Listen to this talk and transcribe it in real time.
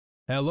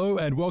Hello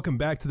and welcome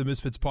back to the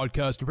Misfits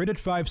podcast, rated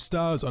 5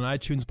 stars on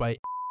iTunes by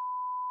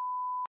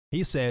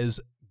He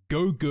says,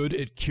 go good,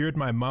 it cured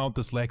my mild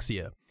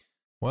dyslexia.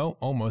 Well,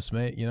 almost,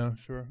 mate, you know,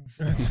 sure.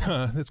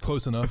 That's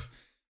close enough.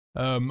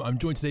 I'm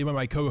joined today by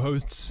my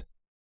co-hosts,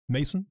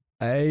 Mason.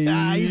 Hey.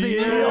 He's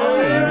here.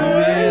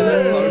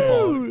 That's so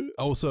cool.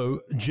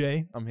 Also,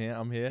 Jay. I'm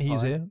here.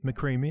 He's Hi. here.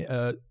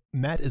 McCreamy.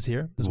 Matt is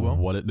here as well.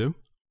 What it do?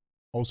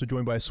 Also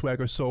joined by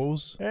Swagger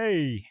Souls,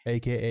 Hey,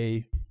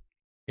 a.k.a.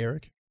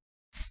 Eric,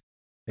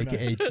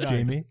 a.k.a. Nice.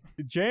 Jamie.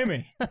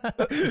 Jamie.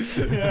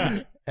 Yeah.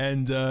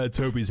 And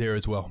Toby's here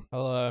as well.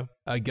 Hello.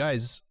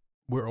 Guys,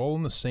 we're all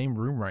in the same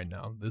room right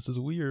now. This is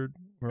weird.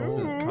 We're This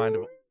all,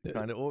 is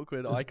kind of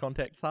awkward. Eye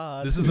contact's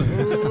hard. This is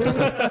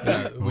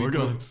a, We're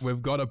good.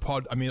 We've got a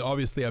pod. I mean,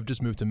 obviously, I've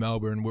just moved to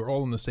Melbourne. We're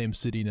all in the same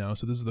city now,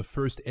 so this is the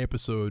first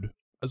episode,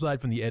 aside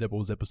from the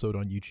edibles episode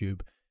on YouTube.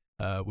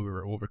 We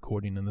were all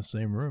recording in the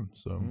same room.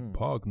 So,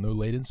 Pog, no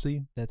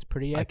latency. That's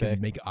pretty I epic.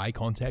 can make eye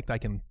contact. I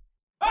can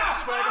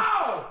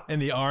in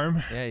the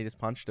arm. Yeah, he just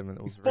punched him and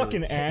it was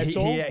Fucking really...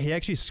 asshole. He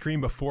actually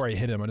screamed before I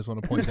hit him. I just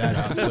want to point that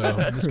out. So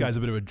this guy's a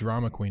bit of a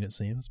drama queen, it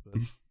seems.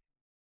 But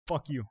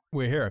Fuck you.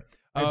 we're here.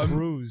 I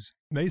bruise.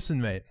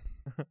 Mason, mate.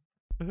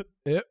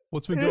 Yep.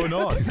 What's been going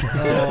on?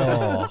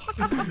 Oh,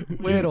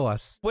 where do I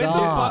start? When the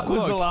fuck was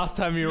Look. the last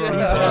time you were on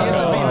Yeah. this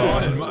He hasn't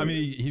podcast? been on. I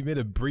mean, he made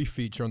a brief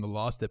feature on the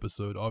last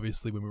episode,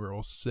 obviously, when we were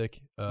all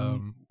sick.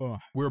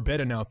 We're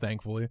better now,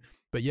 thankfully.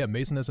 But yeah,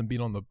 Mason hasn't been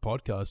on the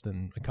podcast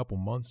in a couple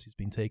months. He's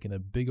been taking a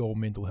big old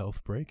mental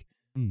health break.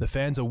 The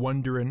fans are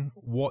wondering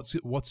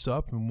what's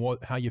up and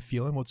how you're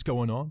feeling, what's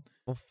going on.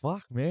 Well,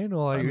 fuck, man.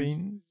 Like, I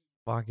mean,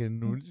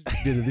 fucking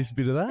bit of this,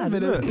 bit of that.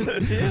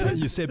 Isn't it?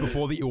 you said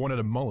before that you wanted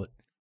a mullet.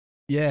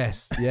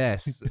 Yes.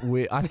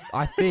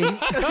 I think.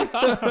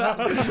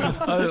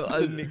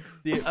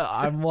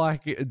 I'm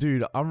like,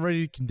 dude, I'm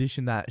ready to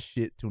condition that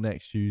shit till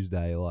next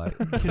Tuesday. Like,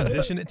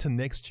 Condition it to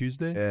next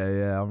Tuesday.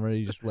 yeah, I'm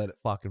ready to just let it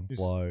fucking Just-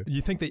 flow.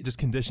 You think that just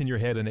condition your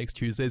hair to next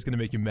Tuesday is going to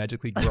make you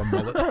magically grow a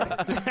mullet?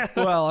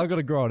 Well, I've got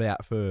to grow it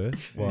out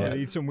first. Yeah, But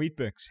eat some Wheat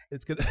Bix.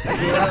 It's gonna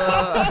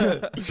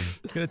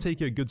it's gonna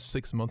take you a good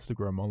 6 months to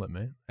grow a mullet,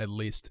 man. At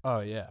least, Oh,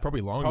 yeah.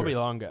 probably longer. Probably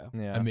longer.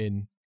 Yeah. I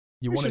mean,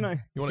 you We want should to. not-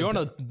 You If you want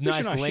want to. a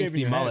nice not shaving lengthy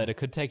your mullet, head. it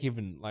could take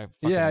even like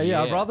fucking yeah, a year.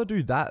 I'd rather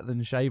do that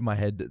than shave my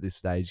head at this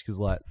stage because,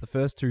 like, the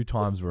first 2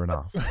 times were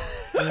enough.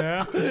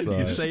 Yeah.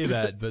 You So, say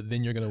that, but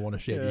then you're gonna want to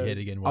shave your head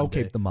again. One I'll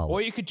day. keep the mullet.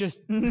 Or you could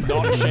just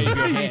not shave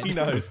your head. He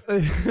knows.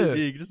 Yeah,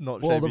 you can just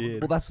not Well, shave your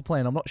head. well, that's the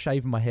plan. I'm not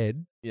shaving my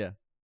head, Yeah.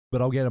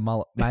 but I'll get a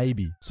mullet,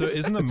 maybe. So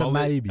isn't a It's a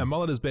mullet? maybe. A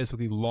mullet is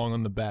basically long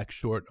on the back,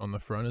 short on the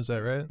front. Is that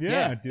right?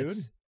 Yeah, dude.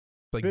 it's-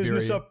 Like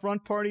Business very, up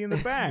front, party in the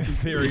back.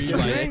 very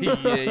like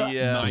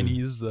yeah.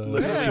 90s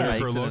Look at surfer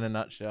Mason look. in a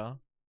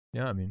nutshell.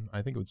 Yeah, I mean,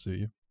 I think it would suit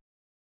you.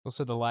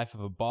 Also the life of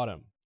a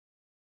bottom.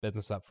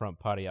 Business up front,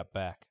 party up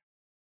back.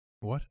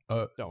 What?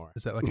 Don't worry.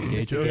 Is that like a gay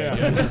Just a joke? gay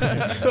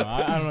Yeah. joke. No,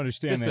 I don't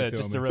understand that.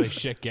 Just a Toby. really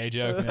shit gay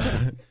joke.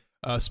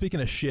 Speaking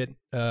of shit,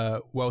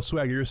 well,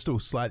 Swagger, you're still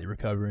slightly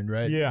recovering,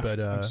 right? Yeah, But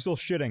I'm still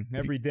shitting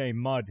every day.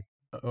 Mud.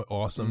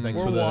 awesome. Thanks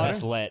Or for the. water.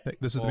 That's lit.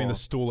 This has been the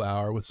stool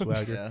hour with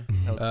Swagger. Yeah.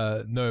 That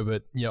was- No,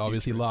 but yeah,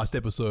 obviously last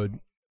episode.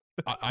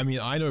 I mean,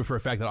 I know for a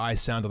fact that I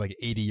sounded like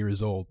 80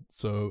 years old.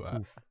 So,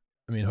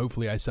 I mean,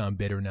 hopefully I sound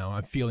better now.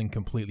 I'm feeling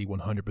completely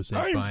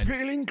 100% fine.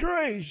 feeling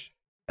great.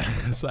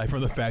 Aside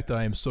from the fact that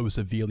I am so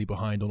severely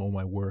behind on all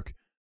my work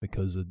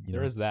because of,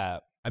 There is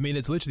that. I mean,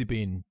 it's literally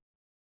been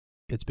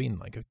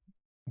like a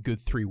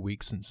good 3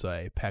 weeks since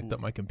I packed up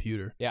my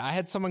computer. Yeah, I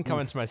had someone come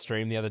into my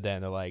stream the other day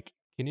and they're like,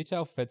 can you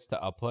tell Fitz to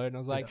upload? And I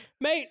was like,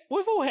 mate,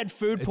 we've all had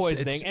food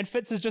poisoning and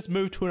Fitz has just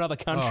moved to another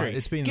country.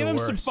 it's been Give the him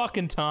some worst.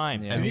 fucking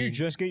time. Yeah. Did you mean-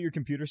 just get your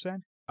computer set?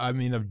 I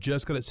mean, I've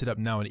just got it set up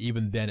now, and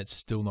even then, it's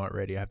still not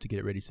ready. I have to get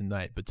it ready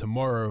tonight. But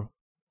tomorrow,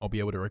 I'll be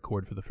able to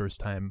record for the first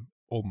time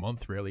all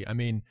month, really. I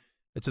mean,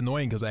 it's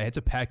annoying because I had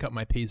to pack up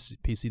my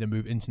PC to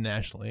move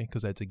internationally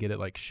because I had to get it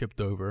like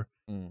shipped over.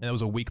 And that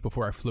was a week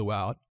before I flew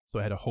out. So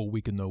I had a whole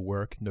week of no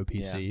work, no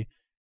PC.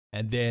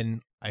 And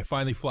then I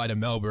finally fly to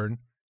Melbourne.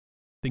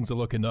 Things are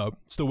looking up.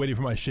 Still waiting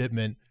for my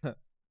shipment.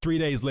 3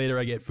 days later,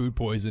 I get food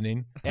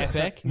poisoning.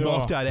 Epic.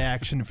 Knocked out of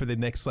action for the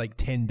next like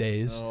 10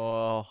 days.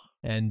 Oh.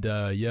 And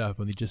yeah, I've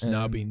only just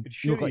now been...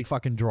 It's You look shitty. like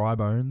fucking dry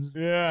bones.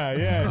 Yeah,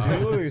 dude.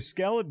 You look like a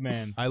skeleton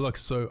man. I look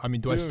so... I mean,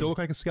 do I Dude. still look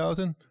like a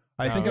skeleton?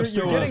 I No, think I'm you're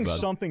still... getting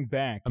something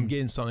back. I'm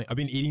getting something. I've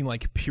been eating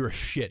like pure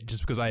shit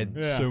just because I had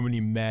Yeah. so many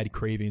mad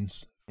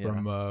cravings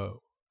from... Yeah.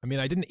 I mean,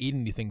 I didn't eat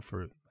anything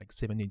for like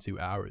 72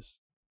 hours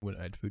when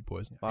I had food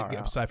poisoning. Far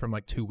out. Aside from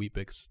like 2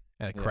 Weet-Bix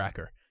and a Yeah.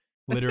 cracker.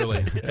 Literally.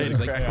 It was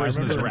like Yeah, I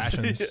prisoner's remember-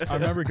 rations. I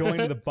remember going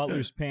to the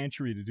butler's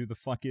pantry to do the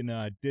fucking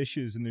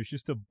dishes, and there's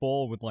just a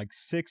bowl with like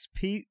six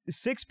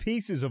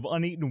pieces of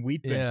uneaten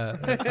Wheat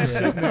Bix Yeah.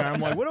 sitting there. I'm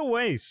like, what a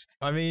waste.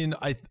 I mean,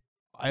 I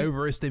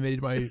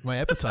overestimated my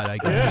appetite, I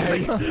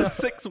guess. Yeah,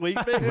 6 week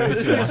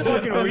six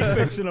fucking Wheat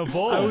Bix in a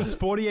bowl. I was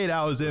 48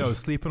 hours in. I was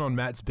sleeping on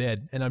Matt's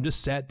bed, and I'm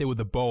just sat there with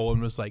a bowl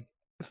and was like,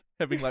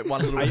 having like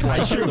one little I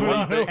slice should of the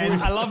have-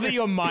 Weet-Bix. I love that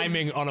you're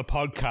miming on a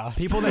podcast.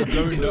 people that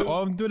don't know,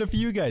 oh, I'm doing it for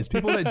you guys.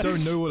 People that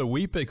don't know what a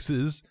Weet-Bix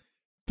is,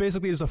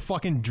 basically is a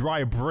fucking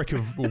dry brick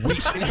of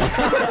wheat.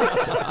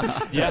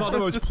 It's not the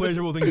most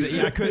pleasurable thing to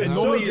eat. I could It's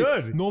normally, so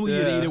good. normally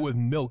you'd eat it with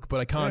milk, but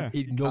I can't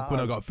eat milk when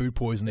I got food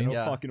poisoning.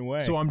 No fucking way.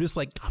 So I'm just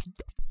like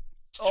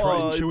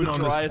Oh, chewing the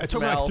on this. driest It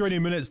took me like mouth. 30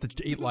 minutes to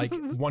eat like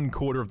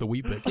 1/4 of the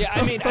wheat bix. Yeah,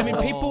 I mean,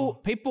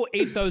 people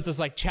eat those as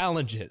like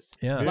challenges.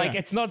 Yeah. Like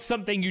it's not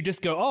something you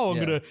just go, oh,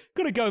 I'm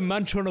gonna go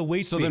munch on a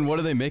wheat. So then, what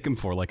do they make them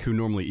for? Like, who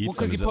normally eats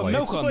them? Because Is you it put like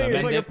milk on them. It's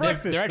and like a they're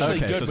breakfast. They're actually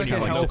Okay, good so for it's your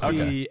kinda like health.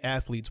 Healthy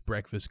athlete's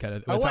breakfast kind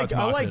of. I That's how it's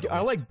marketed, at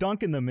least. like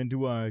dunking them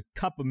into a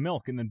cup of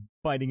milk and then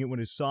biting it when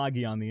it's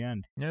soggy on the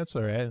end. Yeah, it's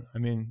all right. I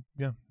mean,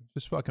 yeah,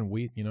 just fucking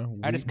wheat, you know.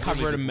 I just Wheat.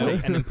 cover it in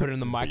milk and then put it in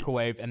the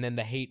microwave, and then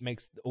the heat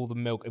makes all the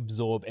milk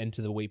absorb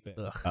into the wheat bit.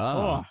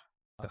 oh,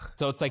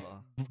 So it's like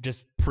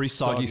just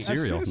pre-soggy soggy.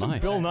 cereal? That's some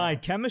Nice. Bill Nye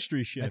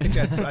chemistry I shit. think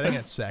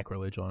that's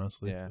sacrilege,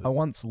 honestly. Yeah. I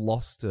once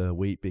lost a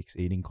Wheat Bix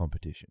eating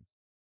competition.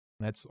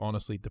 That's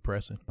honestly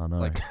depressing. I know.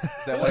 Like, is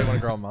that why you want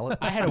to grow a mullet?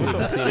 I had a Wheat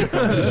Bix eating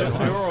competition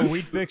There once. were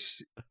Wheat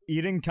Bix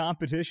eating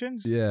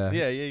competitions yeah.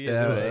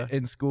 Yeah.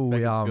 In school, Back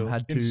we in school.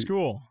 had to. in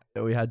school.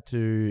 We had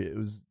to. It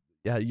was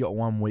you got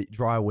one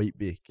dry Wheat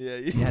Bix. Yeah,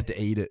 And you had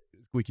to eat it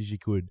as quick as you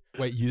could.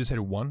 Wait, you just had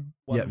one?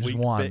 Yeah, just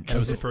one. And it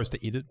was the first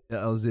to eat it?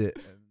 That was it.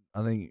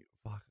 I think.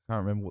 Fuck, I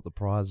can't remember what the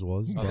prize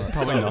was. Oh, but- this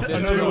Probably sucks. nothing.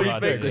 This Another so Wheat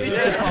hard. Bix. The Yeah.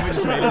 teachers probably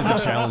just made it as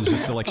a challenge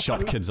just to like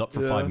shut kids up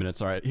for Yeah. 5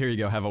 minutes. All right, here you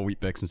go. Have a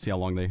wheat bix and see how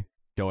long they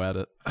go at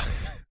it.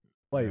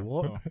 Wait,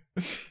 what?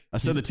 I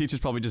said the teachers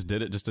probably just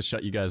did it just to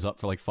shut you guys up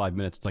for like 5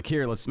 minutes. It's like,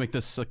 here, let's make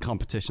this a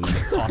competition.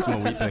 Just toss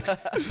them a wheat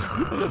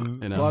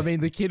bix. You know? Well, I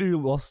mean, the kid who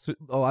lost.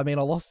 I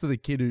lost to the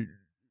kid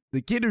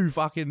who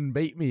fucking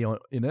beat me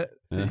in it.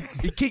 Yeah.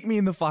 He kicked me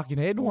in the fucking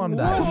head one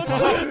day. What the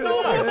fuck?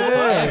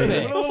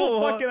 Yeah. What a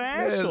little fucking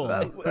asshole.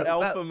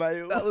 Alpha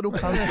male. That little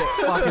cunt's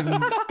got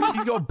fucking.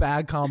 He's got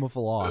bad karma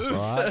for life,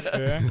 right?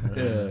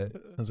 Yeah.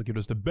 Sounds like it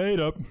was a bait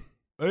up.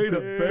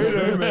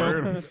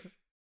 man.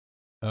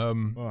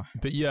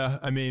 But yeah,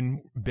 I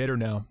mean, better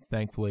now,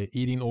 thankfully.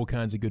 Eating all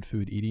kinds of good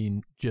food,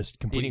 eating just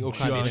complete Eating all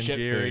kinds of junk. shit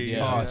food.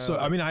 Yeah. So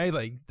I mean,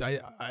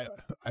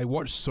 I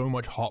watched so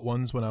much Hot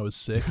Ones when I was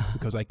sick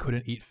because I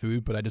couldn't eat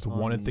food, but I just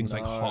wanted things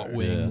like hot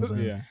wings.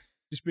 And, Yeah.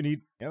 Just been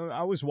eating.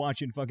 I was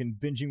watching fucking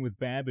Binging with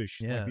Babish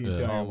Yeah. like the Yeah.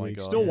 entire Oh my week.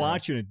 God, Still yeah.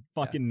 watching it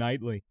fucking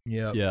nightly.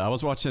 yeah. Yeah, I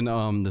was watching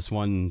this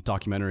one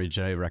documentary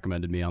Jay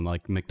recommended me on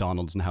like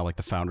McDonald's and how like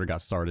the founder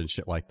got started and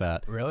shit like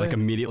that. Really? Like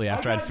immediately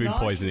after I had got food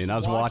nauseous poisoning. I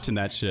was watching watching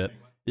that shit.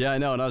 Yeah, I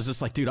know. And I was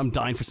just like, dude, I'm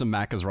dying for some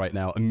Maccas right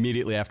now.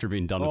 Immediately after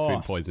being done with Oh.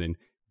 food poisoning.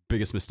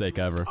 Biggest mistake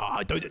ever.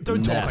 Don't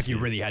talk like Nasty. you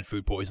really had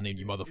food poisoning,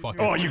 you motherfucker.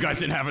 Oh, you guys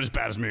didn't have it as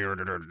bad as me.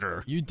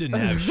 You didn't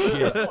have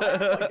shit.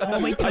 Oh,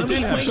 my tummy,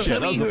 didn't have my shit. That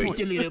tummy was the hurts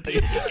a little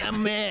bit.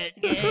 I'm mad.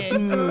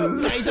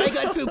 Guys, I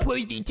got food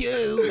poisoning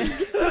too.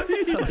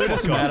 They're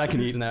just mad I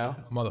can eat now.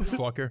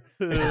 Motherfucker.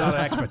 I was out of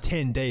action for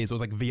 10 days. It was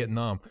like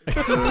Vietnam.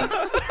 It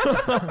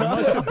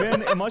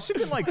must have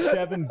been like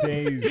 7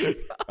 days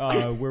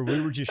where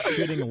we were just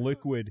shitting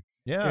liquid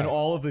Yeah. in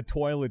all of the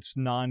toilets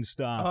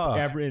nonstop, Oh.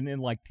 every in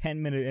like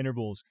 10-minute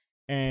intervals,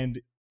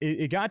 and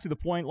it got to the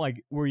point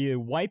like where you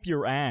wipe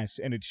your ass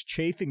and it's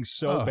chafing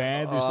so Oh.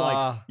 bad. There's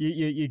like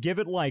you give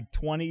it like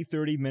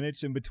 20-30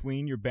 minutes in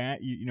between your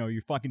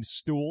your fucking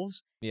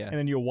stools, Yeah. and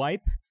then you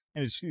wipe.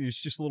 And there's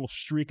just a little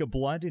streak of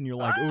blood, and you're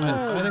like, ooh.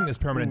 I think there's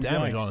permanent Ooh,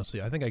 damage, yikes.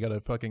 honestly. I think I gotta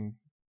fucking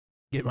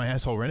get my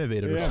asshole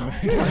renovated or Yeah,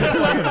 something.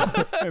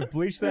 man.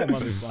 Bleach that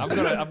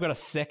motherfucker. I've got a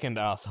second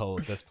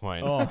asshole at this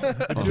point. Oh,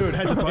 Dude,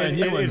 had to buy a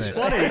new one, it's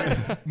man.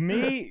 funny.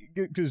 Me,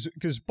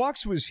 because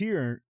Bucks was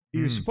here.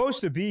 He was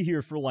supposed to be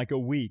here for like a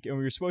week, and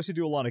we were supposed to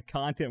do a lot of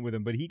content with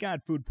him. But he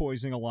got food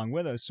poisoning along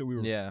with us, so we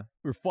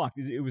were fucked.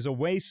 It was a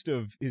waste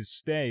of his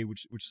stay,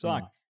 which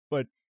sucked.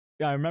 But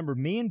I remember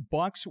me and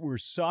Bucks were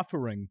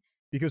suffering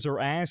because our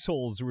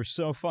assholes were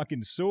so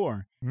fucking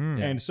sore.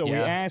 And so we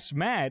asked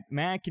Matt,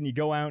 can you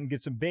go out and get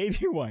some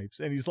baby wipes?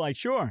 And he's like,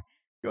 sure.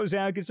 Goes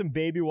out, get some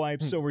baby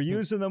wipes. So we're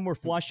using them, we're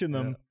flushing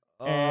them.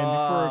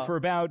 And for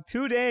about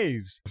 2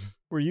 days,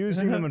 we're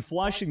using them and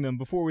flushing them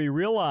before we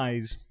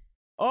realize,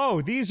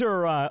 oh, these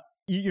are,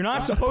 you're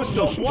not supposed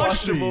to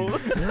flush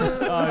these.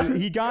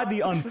 He got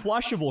the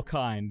unflushable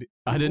kind.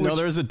 I didn't know which-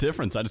 there was a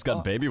difference. I just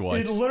got baby It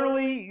wipes.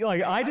 literally,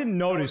 like, I didn't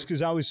notice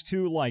because I was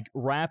too, like,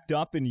 wrapped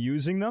up in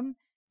using them.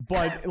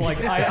 But,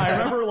 like, I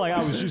remember, like,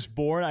 I was just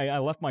bored. I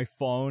left my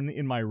phone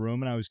in my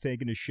room and I was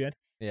taking a shit.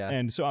 Yeah.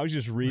 And so I was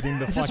just reading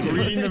the Just fucking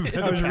reading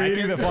I was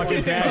reading the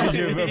fucking package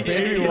of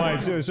baby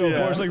wipes. So of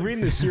Yeah. course, like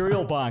reading the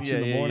cereal box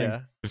in the morning.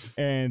 Yeah.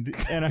 And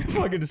I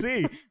fucking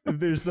see that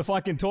there's the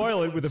fucking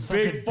toilet with a Such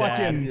big a dad.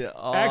 fucking Yeah.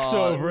 X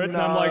Oh, over it, and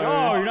I'm like, no.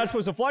 oh, you're not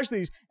supposed to flush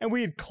these. And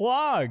we had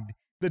clogged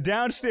the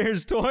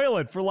downstairs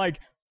toilet for like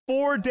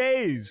 4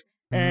 days.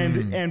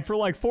 And for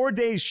like 4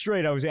 days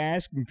straight, I was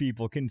asking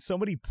people, can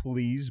somebody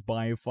please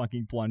buy a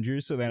fucking plunger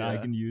so that I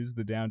Yeah. can use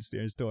the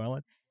downstairs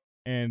toilet?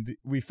 And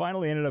we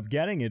finally ended up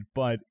getting it,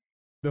 but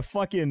the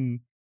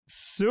fucking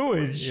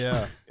sewage.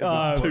 Yeah.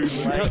 Uh, Tell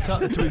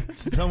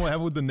them what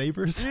happened with the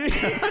neighbors.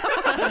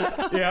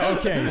 Yeah,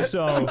 okay,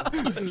 so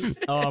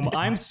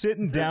I'm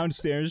sitting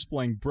downstairs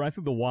playing Breath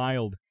of the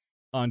Wild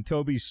on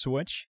Toby's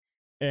Switch,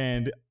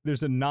 and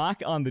there's a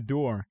knock on the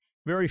door,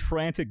 very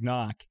frantic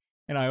knock,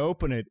 and I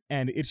open it,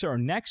 and it's our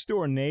next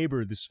door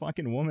neighbor, this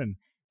fucking woman,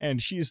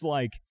 and she's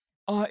like,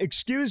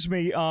 excuse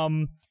me,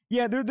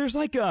 yeah, there's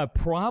like a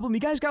problem. You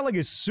guys got like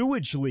a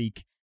sewage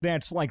leak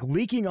that's like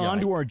leaking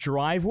onto our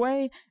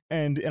driveway,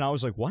 and I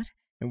was like, what?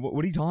 And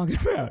what are you talking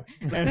about?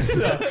 And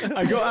so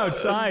I go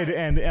outside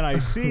and I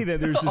see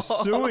that there's a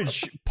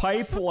sewage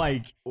pipe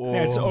like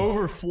that's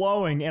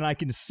overflowing, and I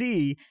can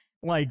see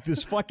like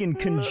this fucking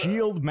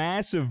congealed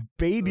mass of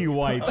baby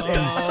wipes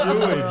and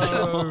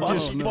sewage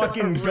just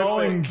fucking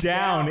going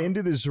down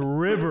into this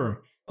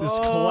river. This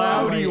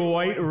cloudy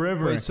white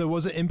river. Wait, so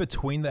was it in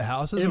between the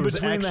houses? In or was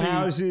between it the actually...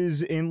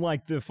 houses, in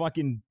like the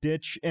fucking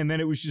ditch, and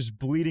then it was just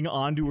bleeding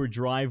onto her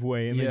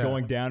driveway and then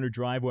going down her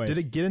driveway. Did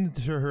it get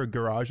into her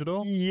garage at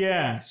all?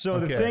 Yeah.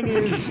 So the thing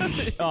is,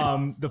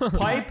 the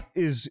pipe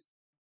is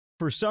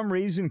for some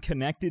reason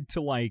connected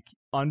to like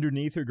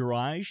underneath her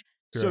garage.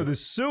 Correct. So the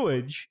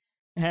sewage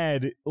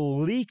had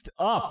leaked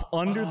up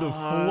under the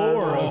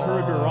floor of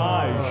her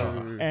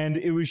garage, and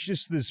it was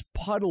just this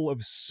puddle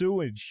of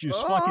sewage just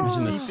fucking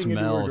seeping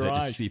into her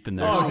garage. Just seeping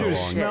there Oh, so dude, it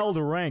long. smelled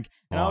rank.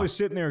 And I was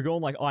sitting there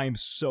going like, I am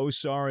so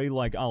sorry.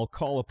 Like, I'll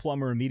call a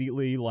plumber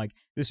immediately. Like,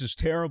 this is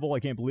terrible. I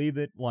can't believe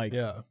it. Like,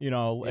 you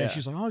know. And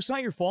she's like, oh, it's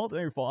not your fault. It's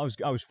not your fault.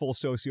 I was full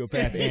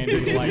sociopath.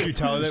 And like, did you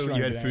tell her that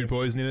you had food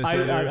poisoning?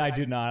 I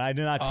did not. I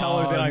did not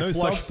tell her that I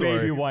flushed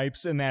baby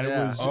wipes and that it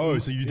was. Oh,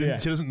 so you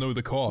didn't? She doesn't know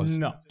the cause.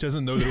 No, she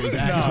doesn't know that it was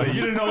actually. No,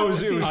 you didn't know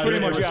it was pretty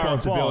much our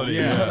fault.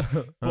 Yeah,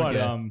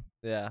 but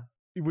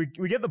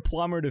we get the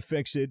plumber to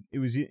fix it. It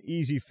was an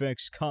easy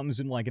fix. Comes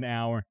in like an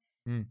hour,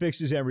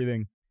 fixes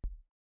everything,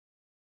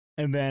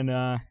 and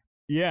then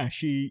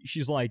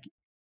she's like,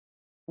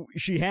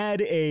 she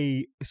had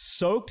a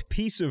soaked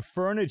piece of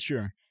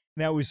furniture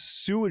that was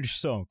sewage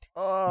soaked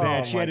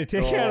that she had to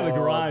take out of the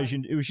garage,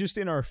 and it was just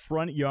in our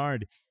front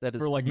yard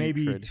for like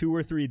maybe 2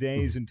 or 3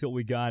 days until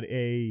we got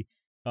a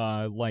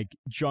like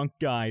junk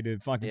guy to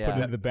fucking put it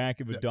into the back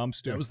of a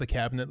dumpster. That was the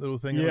cabinet little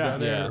thing that was out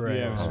there? Right.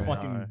 Yeah, it was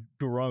fucking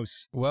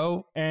gross.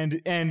 Well,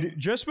 and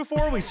just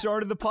before we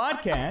started the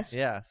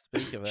podcast,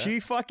 speak of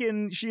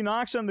it. She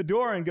knocks on the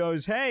door and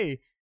goes, "Hey,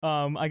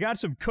 I got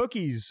some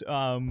cookies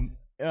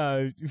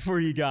for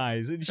you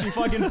guys." And she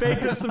fucking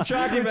baked us some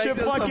chocolate chip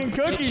fucking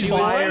cookies.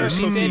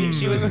 She said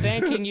she was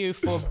thanking you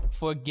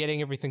for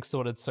getting everything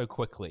sorted so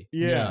quickly.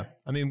 Yeah.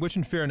 I mean, which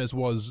in fairness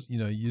was, you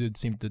know, you did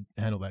seem to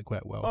handle that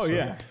quite well. Oh, so,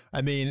 yeah.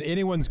 I mean,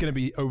 anyone's going to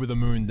be over the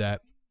moon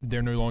that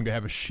they no longer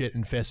have a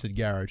shit-infested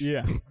garage.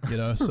 Yeah. You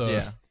know,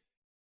 so...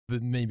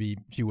 But maybe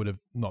she would have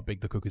not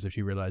baked the cookies if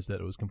she realized that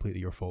it was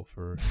completely your fault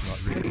for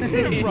not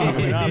really.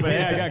 Probably not, but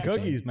hey, I got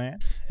cookies, man.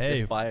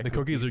 Hey, the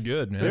cookies are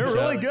good, man. They're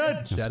really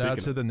good. Shout out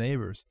to the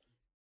neighbors.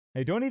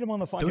 Hey, don't eat them on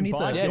the fucking Don't eat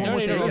pod. that. Yeah, don't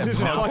eat them on This the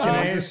isn't fucking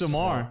podcast.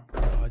 ASMR.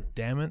 God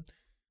damn it.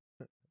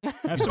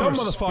 Have Dumb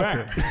some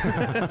motherfucker.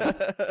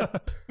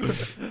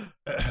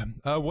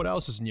 What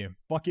else is new?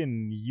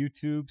 Fucking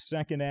YouTube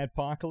second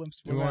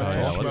apocalypse. You wanna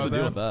talk What's the about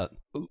deal with that?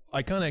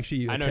 I can't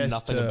actually I know attest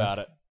nothing to, about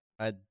it.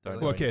 I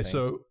don't know Okay, anything.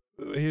 so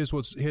here's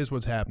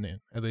what's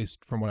happening, at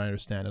least from what I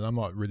understand, and I'm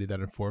not really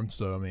that informed,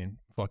 so I mean,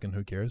 fucking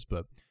who cares?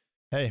 But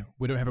hey,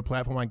 we don't have a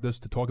platform like this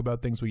to talk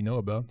about things we know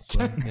about.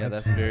 So Yeah,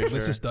 that's very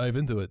let's true. just dive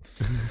into it.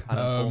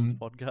 Uninformed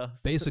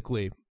podcast.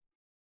 Basically,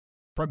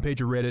 front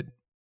page of Reddit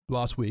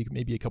last week,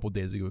 maybe a couple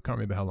days ago, I can't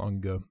remember how long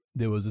ago,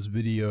 there was this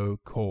video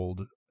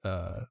called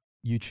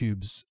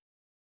YouTube's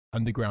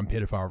Underground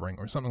Pedophile Ring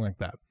or something like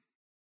that.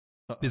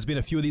 There's been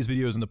a few of these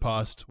videos in the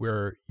past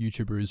where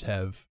YouTubers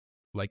have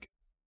like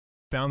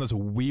found this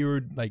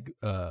weird, like,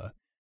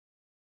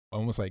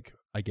 almost like,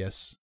 I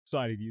guess,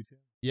 Side of YouTube.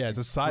 yeah, it's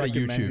a side of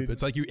YouTube.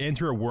 It's like you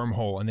enter a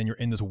wormhole and then you're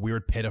in this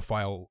weird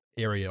pedophile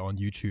area on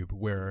YouTube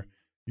where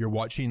you're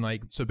watching,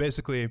 like, so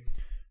basically,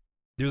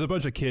 there's a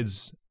bunch of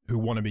kids who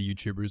want to be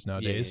YouTubers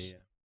nowadays.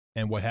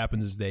 And what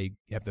happens is they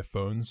have their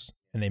phones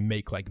and they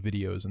make like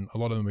videos, and a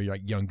lot of them are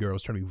like young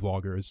girls trying to be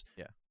vloggers,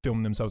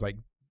 filming themselves like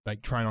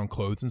trying on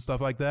clothes and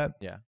stuff like that.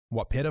 Yeah.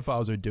 What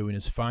pedophiles are doing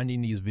is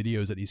finding these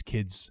videos that these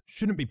kids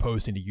shouldn't be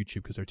posting to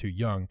YouTube because they're too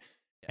young,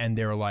 and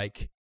they're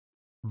like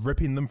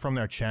ripping them from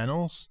their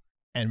channels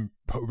and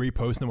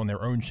reposting them on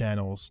their own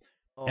channels,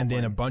 and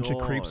then a bunch of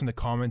creeps in the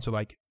comments are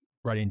like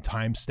writing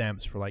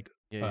timestamps for like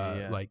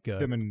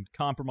them in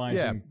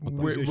compromising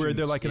where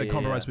they're like in a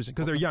compromised position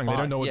because they're young, they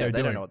don't know what they're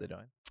doing. They don't know what they're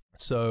doing.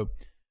 So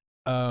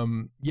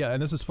and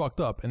this is fucked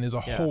up, and there's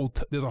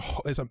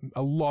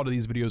a lot of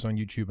these videos on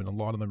YouTube, and a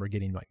lot of them are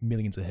getting like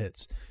millions of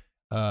hits,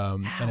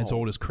 and it's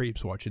all just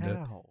creeps watching it.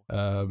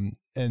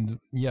 And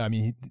yeah, I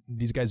mean,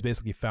 these guys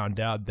basically found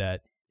out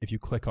that if you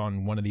click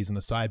on one of these in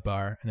the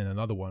sidebar and then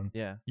another one,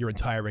 your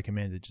entire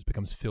recommended just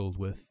becomes filled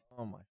with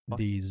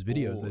these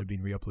videos that have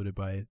been re-uploaded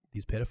by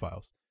these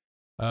pedophiles.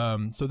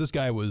 So this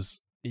guy was,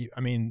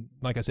 I mean,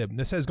 like I said,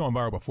 this has gone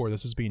viral before.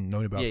 This has been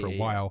known about for a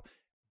while.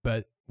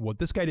 But what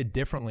this guy did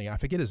differently, I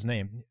forget his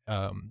name,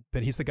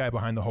 but he's the guy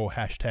behind the whole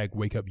hashtag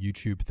Wake Up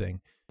YouTube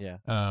thing. Yeah.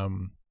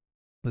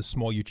 This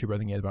small YouTuber, I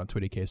think he had about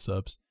 20K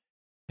subs.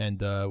 And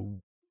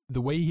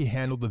the way he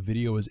handled the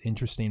video was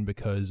interesting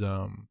because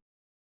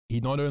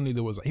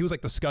he was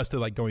like disgusted,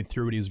 like going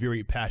through it. He was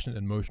very passionate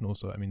and emotional.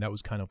 So I mean, that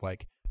was kind of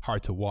like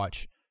hard to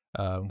watch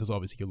because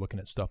obviously you're looking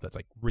at stuff that's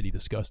like really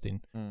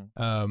disgusting.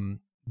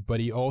 But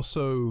he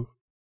also,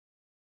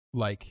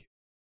 like,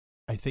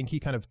 I think he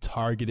kind of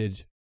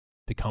targeted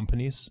the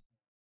companies,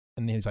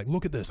 and then he's like,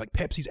 look at this, like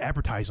Pepsi's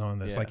advertising on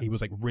this. Like he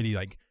was like really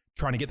like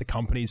trying to get the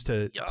companies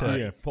to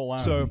pull out.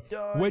 So,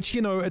 which,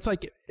 you know, it's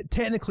like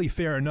technically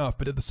fair enough,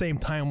 but at the same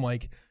time,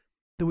 like,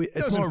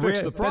 that's not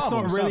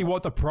really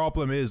what the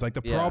problem is. Like,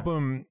 the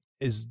problem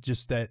is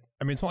just that,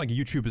 I mean, it's not like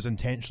YouTube has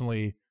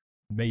intentionally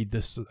made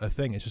this a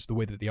thing. It's just the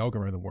way that the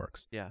algorithm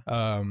works. Yeah.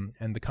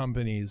 And the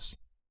companies,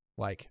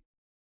 like,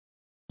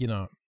 you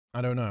know,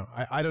 I don't know.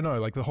 I don't know.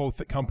 Like, the whole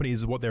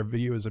companies, what their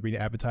videos are being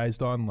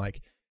advertised on,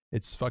 like,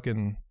 it's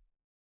fucking...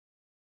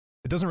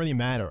 It doesn't really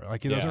matter.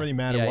 Like, it doesn't really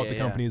matter what the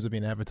companies are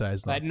being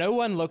advertised on. Like, no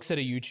one looks at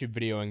a YouTube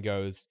video and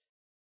goes,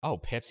 "Oh,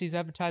 Pepsi's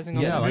advertising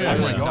on this." Like, oh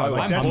my god,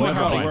 like, that's not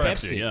how it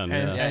works. Pepsi.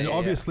 And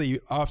obviously,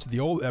 after the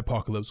old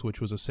apocalypse,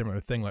 which was a similar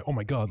thing, like, oh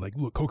my god, like,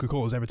 look,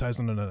 Coca-Cola is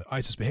advertising on an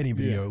ISIS beheading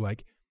video.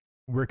 Like,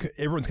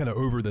 everyone's kind of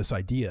over this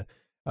idea,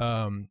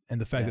 and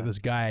the fact that this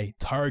guy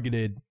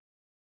targeted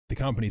the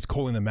companies,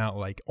 calling them out,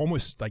 like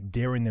almost like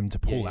daring them to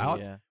pull out,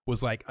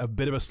 was like a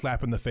bit of a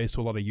slap in the face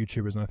to a lot of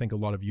YouTubers, and I think a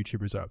lot of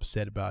YouTubers are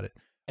upset about it.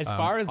 As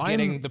far as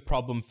getting the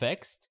problem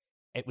fixed,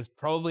 it was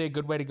probably a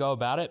good way to go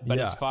about it. But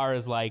as far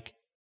as like,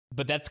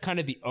 but that's kind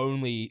of the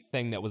only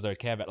thing that was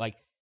okay about, like,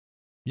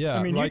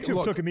 I mean, like,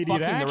 YouTube took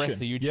immediate action. The rest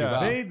of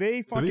YouTube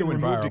they fucking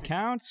removed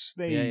accounts.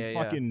 They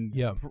fucking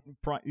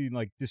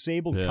like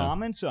disabled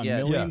comments on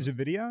millions of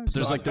videos.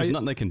 But there's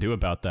nothing they can do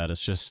about that.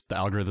 It's just the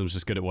algorithm's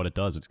just good at what it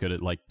does. It's good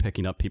at like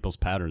picking up people's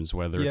patterns,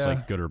 whether it's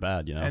like good or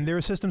bad. You know. And there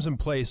are systems in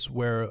place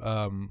where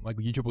like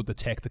YouTube will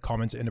detect the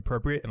comments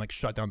inappropriate and like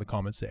shut down the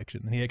comment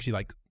section. And he actually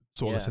like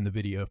saw this in the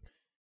video.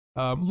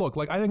 Look,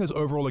 like, I think it's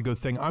overall a good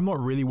thing. I'm not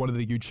really one of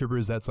the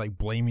YouTubers that's like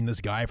blaming this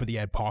guy for the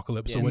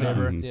apocalypse or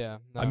whatever.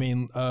 I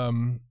mean,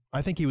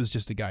 I think he was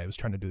just a guy who was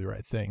trying to do the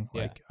right thing.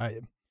 Like,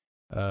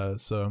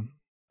 so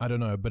I don't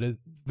know, but it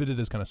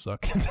does kind of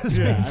suck at the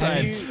same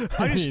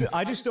time.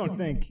 I just don't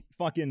think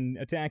fucking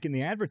attacking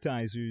the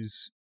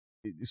advertisers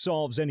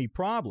solves any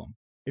problem.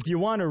 If you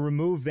want to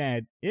remove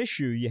that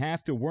issue, you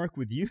have to work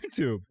with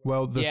YouTube.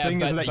 Well, the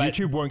thing is that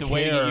YouTube won't care. The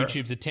way to get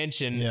YouTube's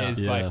attention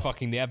is by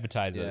fucking the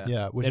advertisers.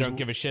 Yeah, they don't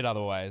give a shit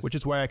otherwise. Which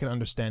is why I can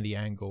understand the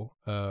angle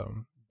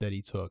that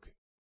he took.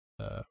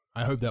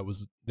 I hope that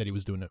he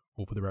was doing it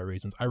all for the right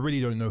reasons. I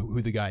really don't know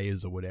who the guy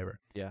is or whatever.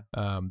 Yeah.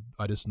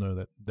 I just know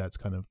that that's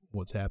kind of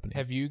what's happening.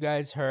 Have you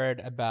guys heard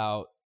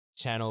about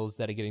channels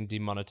that are getting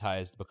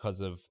demonetized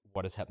because of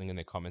what is happening in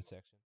their comment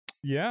section?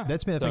 Yeah,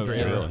 that's been a thing for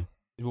everyone.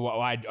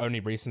 Well, I only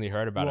recently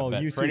heard about it.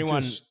 But YouTube for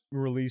anyone, just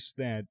released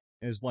that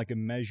as like a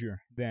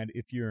measure that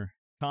if your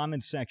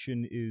comment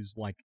section is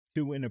like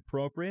too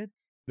inappropriate,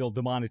 they'll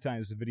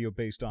demonetize the video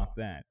based off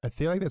that. I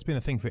feel like that's been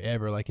a thing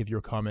forever. Like, if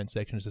your comment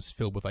section is just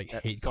filled with like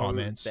hate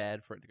comments,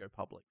 bad for it to go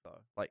public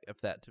though. Like, if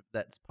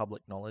that's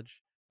public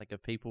knowledge. Like,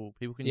 if people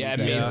can it use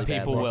means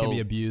people will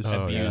abuse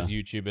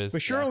YouTubers.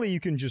 But surely you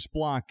can just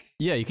block.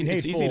 Yeah, you can.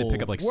 It's easy to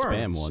pick up like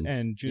spam ones,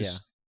 and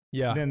just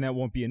then that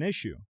won't be an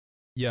issue.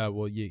 Yeah,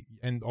 well,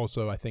 and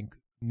also I think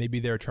maybe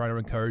they're trying to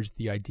encourage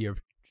the idea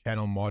of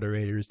channel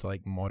moderators to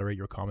like moderate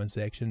your comment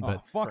section,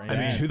 but I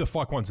mean, who the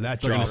fuck wants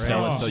that? They're gonna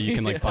sell it so you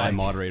can like buy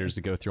moderators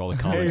to go through all the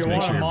comments. Hey,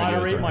 make sure your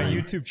moderate videos are my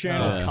YouTube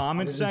channel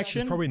comment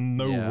section. There's probably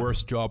no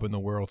worse job in the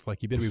world.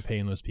 Like, you better be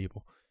paying those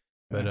people.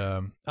 But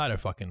I don't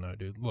fucking know,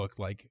 dude. Look,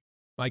 like,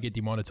 I get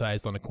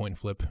demonetized on a coin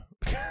flip,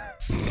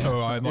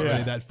 so I'm not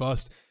really that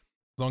fussed.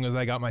 As long as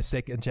I got my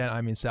second channel,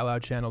 I mean,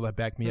 sellout channel that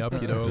backed me up,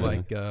 you know,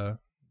 like.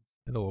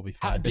 It'll all be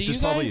fine. Do you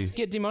guys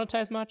get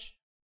demonetized much?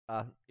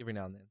 Every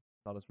now and then,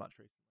 not as much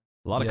recently.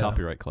 A lot of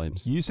copyright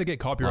claims. You used to get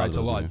copyrights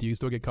a lot. Do you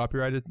still get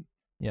copyrighted?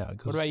 Yeah.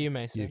 What about you,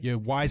 Mason? You're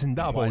wisened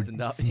up.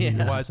 Wisened up. You're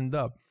wisened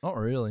up. Not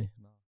really.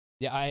 No.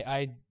 Yeah,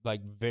 I like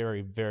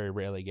very, very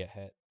rarely get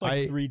hit.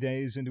 Like 3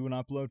 days into an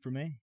upload for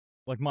me.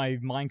 Like, my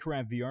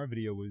Minecraft VR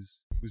video was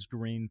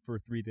green for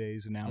 3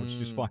 days, and now it's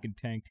just fucking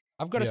tanked.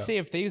 I've got a Sea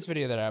of Thieves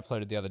video that I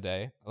uploaded the other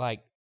day. Like,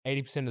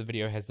 80% of the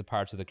video has the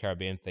Pirates of the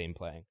Caribbean theme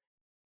playing.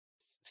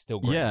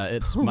 Still great. Yeah,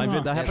 it's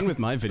that happened with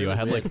my video. I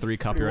had like 3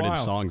 copyrighted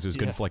songs. It was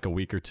good for like a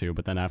week or two,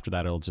 but then after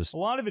that, it'll just a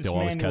lot of it's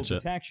manual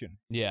detection.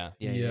 Yeah.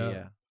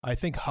 I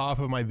think half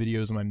of my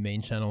videos on my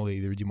main channel are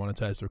either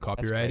demonetized or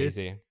copyrighted. That's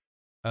crazy.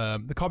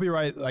 The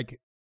copyright, like,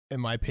 in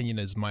my opinion,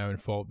 is my own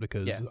fault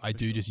because I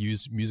do just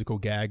use musical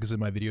gags in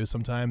my videos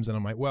sometimes, and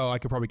I'm like, well, I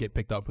could probably get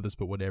picked up for this,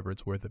 but whatever,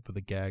 it's worth it for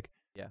the gag.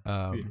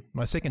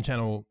 My second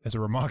channel has a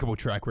remarkable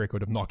track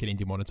record of not getting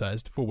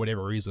demonetized for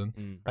whatever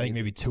reason. I think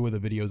maybe 2 of the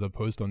videos I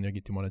post on there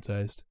get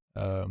demonetized.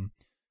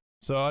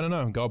 So I don't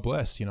know. God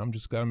bless. You know, I'm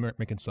just glad I'm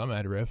making some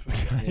ad rev.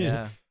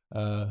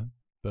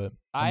 But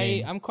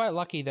I'm quite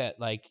lucky that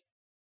like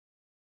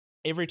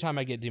every time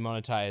I get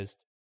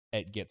demonetized,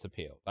 it gets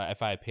appealed. Like,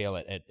 if I appeal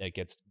it, it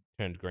gets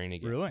turned green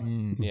again.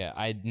 Really? Yeah,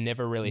 I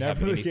never really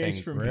have anything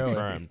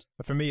confirmed.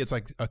 But for me, it's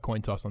like a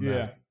coin toss on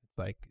that. It's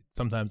like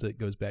sometimes it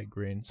goes back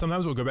green.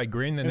 Sometimes it'll go back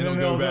green, and then it'll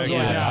go back.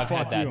 Yeah, I've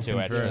had that too,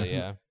 actually.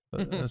 Yeah.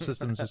 The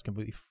system's just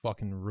completely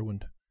fucking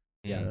ruined.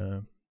 Yeah.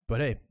 But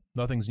hey,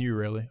 nothing's new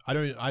really.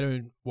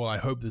 Well, I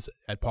hope this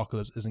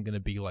apocalypse isn't going to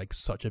be like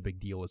such a big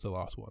deal as the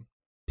last one.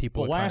 The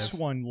last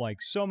one,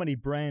 like so many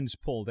brands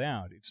pulled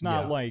out. It's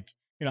not like,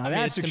 you know,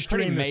 that's some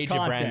pretty extremist major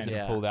content. brands that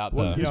have pulled out.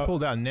 Well, Though. who's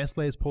pulled out?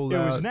 Nestle's pulled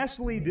out. It was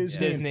Nestle,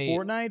 Disney,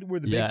 and Fortnite were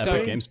the big Epic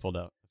three. Games pulled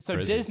out. So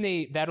Crazy.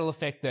 Disney, that'll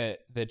affect the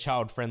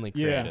child-friendly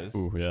creators.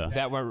 Ooh, yeah.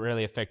 That won't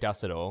really affect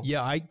us at all.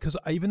 Yeah, because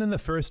even in the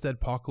first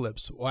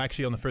apocalypse, well,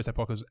 actually on the first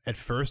apocalypse, at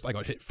first I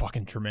got hit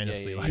fucking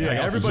tremendously. Yeah, Like, yeah. I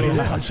got Everybody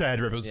so did. much ad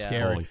rip, it was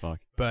scary. Holy fuck.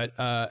 But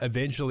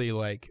eventually,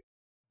 like,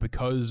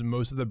 because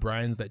most of the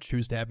brands that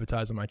choose to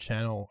advertise on my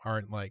channel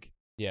aren't like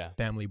Yeah.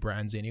 family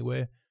brands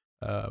anyway,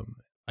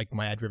 like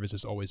my ad rip has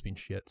just always been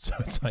shit. So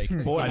it's like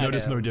Fortnite, I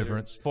notice no yeah,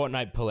 difference.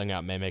 Fortnite pulling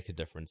out may make a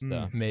difference,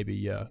 though. Maybe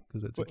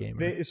because it's a But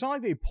gamer. it's not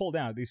like they pulled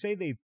out. They say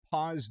they've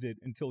paused it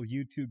until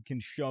YouTube can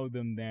show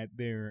them that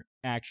they're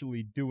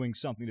actually doing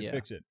something to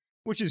fix it,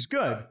 which is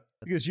good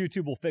because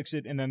YouTube will fix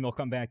it and then they'll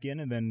come back in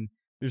and then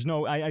there's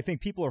no. I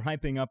think people are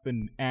hyping up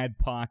an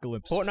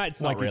adpocalypse.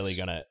 Fortnite's like not really it's-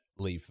 gonna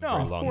leave for No,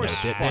 very of long.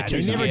 course They're not.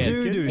 too They never scared.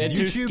 do, dude. They're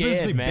too YouTube is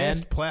the scared, man.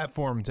 best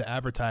platform to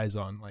advertise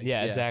on. Like,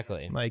 Yeah,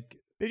 exactly. like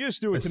They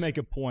just do it to It's- make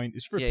a point.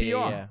 It's for PR.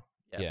 Yeah.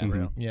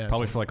 Mhm. yeah,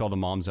 Probably so- for like all the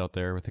moms out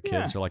there with the kids.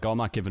 Yeah. They're like, oh, I'm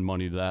not giving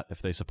money to that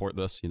if they support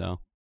this, you know?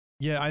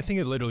 Yeah, I think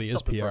it literally is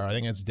Not the PR. front. I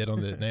think it's dead on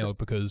the nail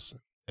because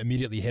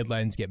immediately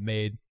headlines get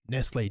made.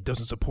 Nestle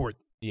doesn't support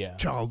Yeah.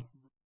 child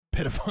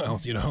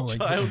pedophiles, you know? Like,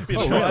 Child oh,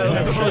 pedophiles. really?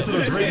 As opposed to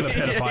those regular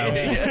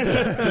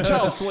pedophiles. The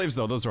child slaves,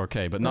 though, those are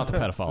okay, but not the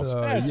pedophiles.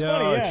 Yeah, it's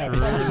funny, yeah. true.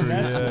 Fucking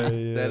Nestle.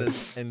 Yeah. That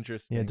is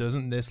interesting. Yeah,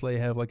 doesn't Nestle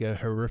have like a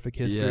horrific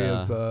history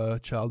Yeah.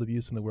 of child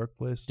abuse in the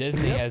workplace?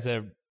 Disney has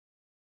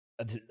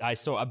I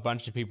saw a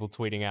bunch of people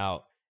tweeting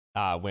out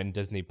when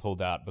Disney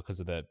pulled out because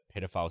of the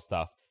pedophile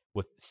stuff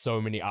with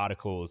so many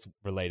articles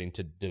relating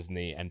to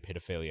Disney and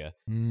pedophilia.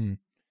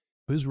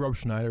 Who's Rob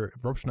Schneider?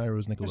 Rob Schneider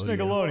was It's Nickelodeon.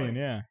 Nickelodeon,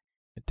 yeah.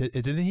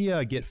 Didn't he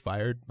get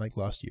fired like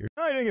last year?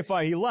 No, he didn't get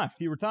fired. He left.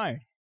 He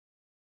retired.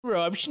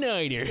 Rob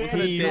Schneider.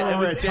 He it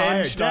was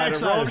Dan Schneider.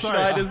 Rob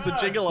Schneider's the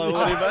gigolo.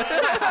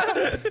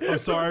 I'm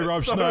sorry,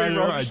 Rob Sorry, Schneider.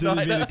 Rob I didn't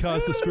mean to Schneider.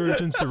 cast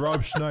aspersions to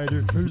Rob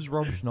Schneider. Who's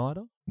Rob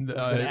Schneider? an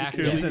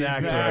actor. He's an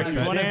actor. He's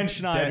one of- Dan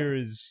Schneider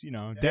is, you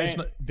know,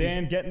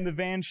 Dan getting the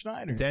Van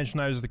Schneider. Dan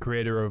Schneider is the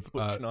creator of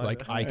Schneider. like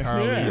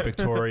iCarly, Yeah.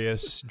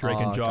 Victorious, Drake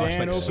and Josh. Dan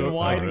like, open so,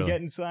 wide really? and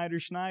getting cider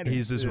Schneider.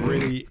 He's this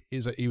really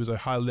he was a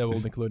high level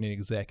Nickelodeon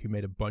exec who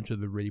made a bunch of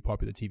the really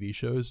popular TV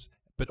shows,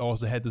 but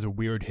also had this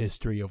weird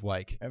history of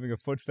like having a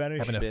foot fetish.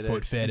 having a Fetish.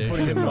 foot fetish.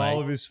 Putting him and, in all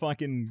like, of his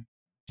fucking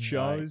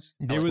shows.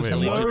 there was Wait, no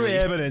allegedly.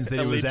 evidence that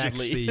he was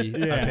Allegedly. actually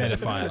Yeah. a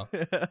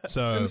pedophile.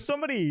 So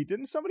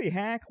Didn't somebody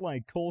hack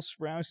like Cole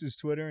Sprouse's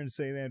Twitter and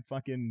say that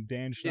fucking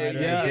Dan Schneider?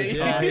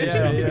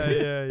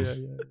 yeah.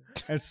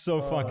 That's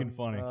so fucking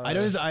funny. I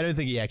don't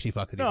think he actually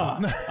fucked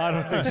anyone. No, I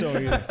don't think so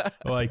either.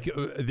 Like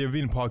there have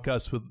been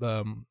podcasts with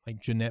like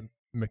Jeanette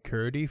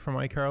McCurdy from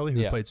iCarly who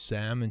Yeah. played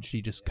Sam, and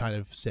she just kind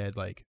of said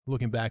like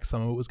looking back,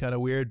 some of it was kind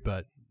of weird,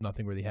 but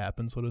nothing really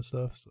happened, sort of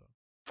stuff. So.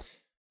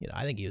 You know,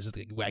 I think he was just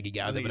a wacky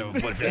guy with a bit of a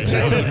foot fetish.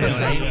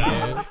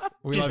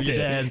 We love you,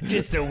 Dan.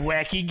 Just a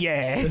wacky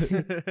guy.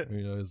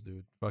 Who knows,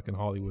 dude? Fucking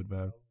Hollywood,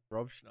 man.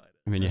 Rob Schneider.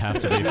 I mean, you have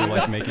to be if you're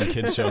like making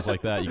kids shows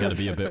like that. You got to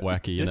be a bit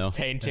wacky, you Just know?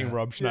 tainting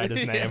Rob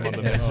Schneider's name on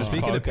the Yeah, Mrs.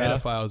 speaking of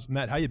podcast. pedophiles,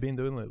 Matt, how you been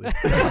doing lately?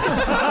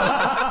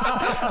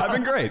 I've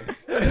been great.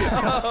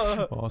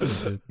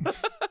 Awesome, dude.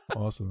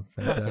 Awesome,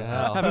 fantastic.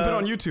 Haven't been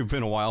on YouTube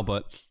in a while,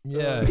 but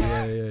Yeah.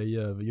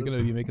 But you're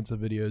gonna be making some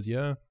videos,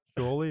 yeah?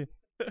 Surely.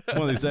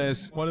 one of these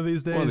days. One of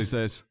these days. One of these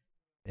days.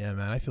 Yeah,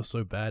 man, I feel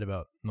so bad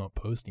about not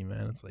posting,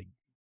 man. It's like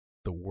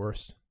the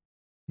worst.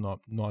 Not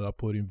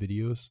uploading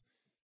videos.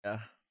 Yeah.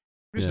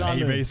 Just Yeah. on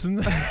Hey, the- Mason.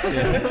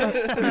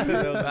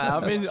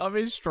 I've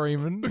been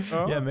streaming.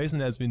 Yeah, Mason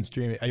has been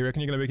streaming. You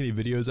reckon you're gonna make any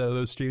videos out of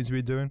those streams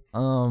you've been doing?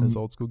 Those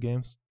old school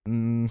games?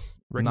 Reckon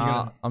you're Nah,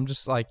 gonna- I'm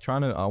just like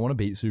trying to. I want to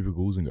beat Super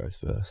Ghouls and Ghosts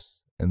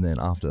first, and then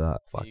after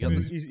that,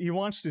 fucking. He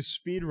wants to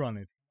speed run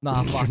it.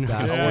 Nah, fuck that.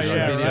 I watched Yeah, the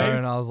yeah, video right?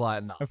 and I was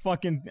like, nah. I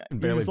fucking he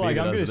barely was like, beat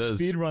it I'm as gonna it is.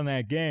 speed run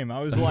that game. I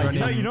was like,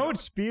 you know what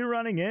speed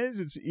running is?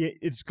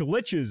 It's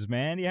glitches,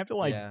 man. You have to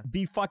like Yeah.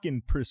 be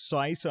fucking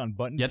precise on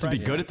button. You have to be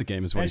presses. good at the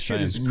game, is what That he's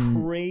shit saying. is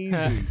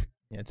crazy.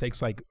 Yeah, it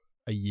takes like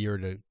a year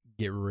to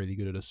get really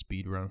good at a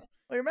speed run.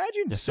 Like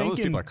imagine Yeah, some of those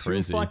sinking people are 2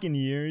 crazy. fucking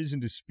years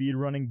into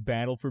speedrunning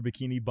Battle for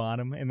Bikini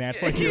Bottom, and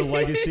that's like your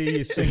legacy.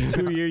 You sink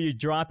 2 years, you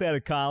drop out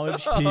of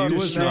college, He you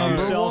was destroy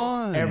number yourself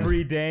one.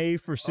 every day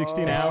for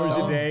 16 hours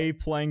a day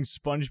playing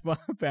SpongeBob.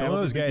 Some Battle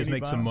of those for guys Bikini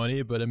make some Bottom.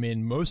 money, but I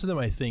mean, most of them,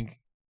 I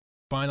think,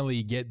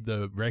 finally get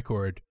the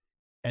record,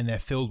 and they're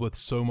filled with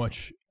so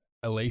much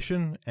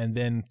elation, and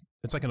then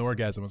it's like an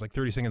orgasm. It's like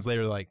 30 seconds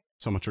later, like,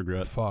 So much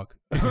regret. fuck.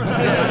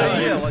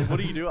 Yeah, like what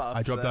do you do after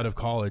I dropped that? out of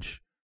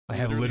college. I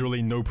have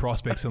literally no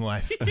prospects in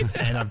life,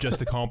 and I've just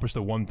accomplished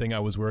the one thing I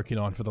was working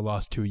on for the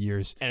last 2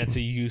 years. And it's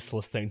a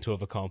useless thing to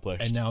have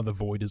accomplished. And now the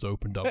void is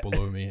opened up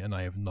below me, and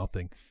I have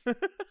nothing. So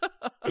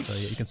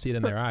yeah, you can see it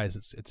in their eyes.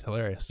 It's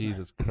hilarious.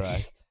 Jesus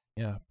Christ.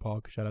 Yeah,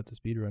 Paul. Shout out to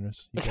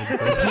speedrunners. You guys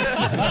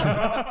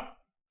are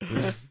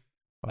great.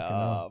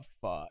 Oh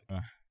fuck!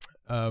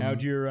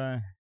 How'd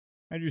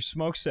your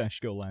smoke sesh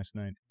go last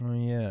night? Oh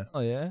yeah. Oh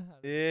yeah.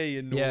 Yeah,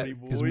 you naughty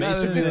boy. because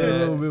Mason Mason, did a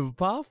little bit of a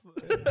puff.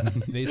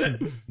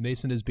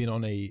 Mason has been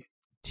on a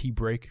tea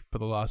break for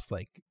the last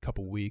like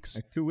couple weeks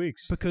Like 2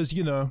 weeks. because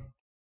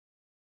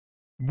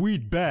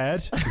weed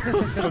bad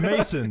for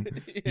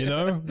Mason. You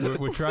know,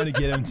 we're trying to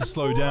get him to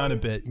slow down a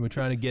bit. We're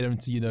trying to get him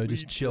to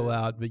just chill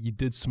out. But you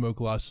did smoke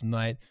last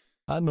night.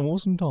 I had an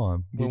awesome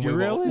time. Did you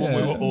really? when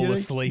we were all You don't-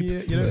 asleep.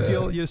 You don't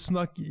feel you're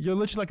snuck. You're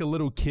literally like a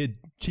little kid,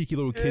 cheeky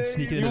little kid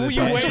sneaking into the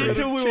You waited pantry.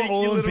 until we were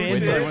all in Wait till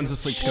bed. everyone's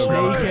asleep to go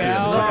grab a Sneak cookie.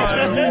 out.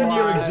 I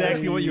knew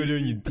exactly what you were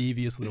doing, you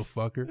devious little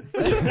fucker.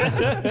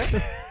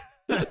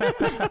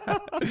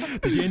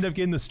 Did you end up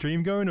getting the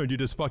stream going, or did you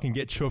just fucking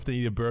get chuffed and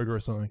eat a burger or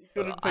something?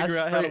 Couldn't figure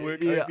out how to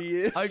work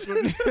OBS. I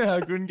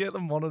couldn't get the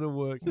monitor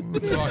working.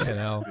 Fucking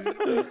hell.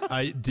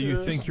 Do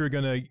you think you're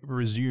gonna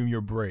resume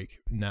your break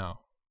now?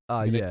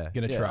 Gonna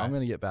try. I'm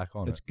gonna get back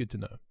on That's it. good to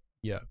know.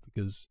 Yeah,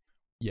 because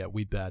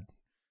weed bad.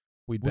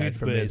 Weed Weed bad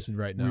for bad. Mason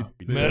right now.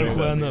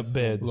 Marijuana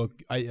bed. Look,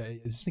 I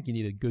just think you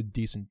need a good,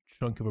 decent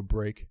chunk of a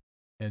break,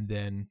 and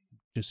then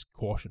just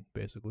caution,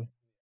 basically.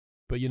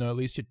 But at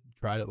least you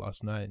tried it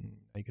last night, and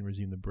you can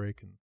resume the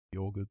break and be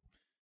all good.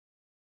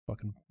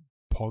 Fucking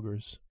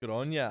poggers. Good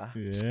on ya.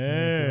 Yeah.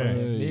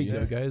 There you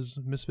go, guys.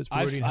 Misfits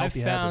Brody and I've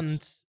healthy found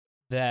habits.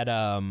 that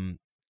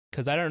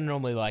because I don't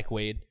normally like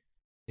weed,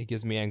 it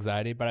gives me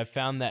anxiety. But I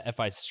found that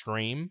if I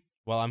stream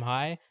while I'm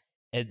high,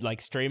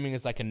 streaming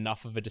is like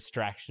enough of a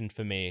distraction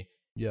for me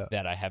Yeah.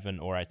 that I have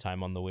an alright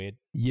time on the weed.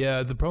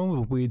 Yeah, the problem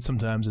with weed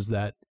sometimes is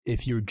that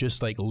if you're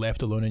just like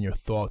left alone in your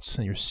thoughts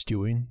and you're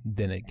stewing,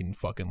 then it can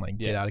fucking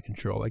get out of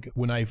control. Like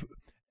when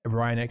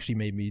Ryan actually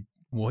made me,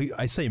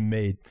 I say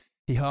made,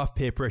 he half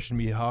peer pressured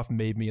me, half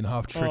made me, and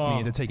half tricked me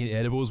into taking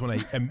edibles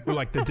when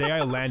like the day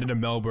I landed in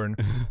Melbourne,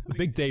 a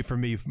big day for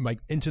me, my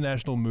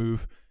international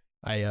move.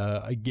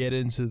 I get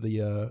into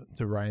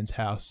to Ryan's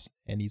house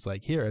and he's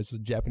like, "Here, it's a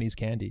Japanese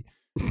candy."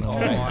 I'm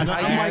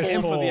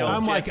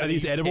like, "Are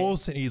these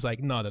edibles?" And he's like,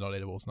 "No, they're not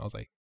edibles." And I was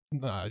like,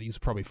 "No, these are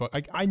probably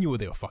I knew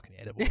they were fucking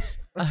edibles."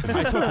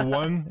 I took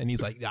one, and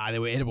he's like, "Ah, they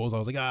were edibles." I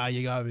was like,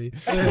 "You got me."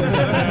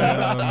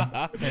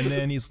 And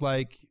then he's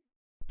like,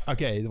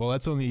 "Okay, well,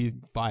 that's only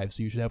 5,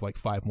 so you should have like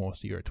 5 more,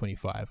 so you're at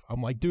 25."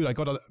 I'm like, "Dude, I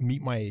got to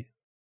meet my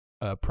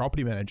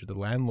property manager, the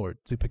landlord,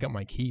 to pick up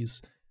my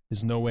keys.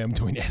 There's no way I'm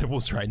doing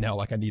edibles right now.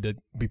 Like, I need to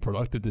be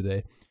productive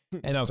today."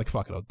 And I was like,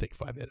 "Fuck it, I'll take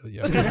 5 edibles."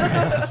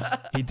 Yeah.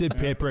 He did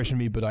peer pressure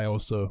me, but I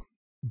also,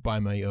 by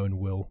my own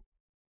will,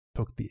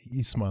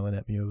 he's smiling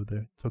at me over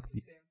there.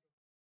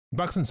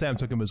 Bucks and Sam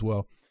took him as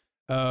well.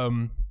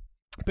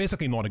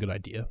 Basically not a good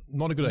idea.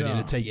 Not a good idea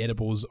to take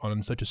edibles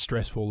on such a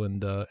stressful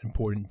and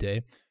important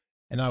day.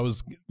 And I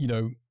was,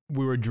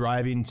 we were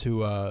driving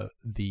to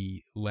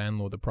the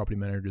landlord, the property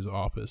manager's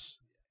office,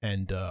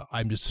 and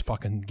I'm just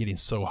fucking getting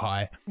so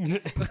high.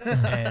 And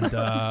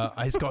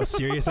I just got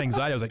serious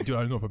anxiety. I was like, "Dude, I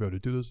don't know if I'll be able to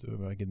do this.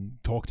 If I can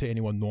talk to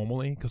anyone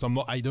normally, because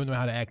I don't know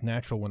how to act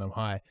natural when I'm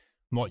high.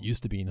 I'm not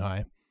used to being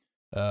high."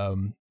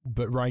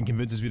 But Ryan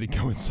convinces me to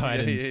go inside,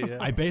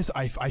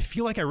 I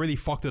feel like I really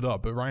fucked it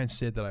up. But Ryan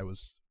said that I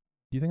was.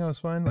 Do you think I was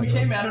fine? We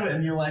came out of it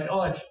and you're like,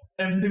 "Oh,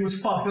 everything was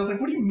fucked." I was like,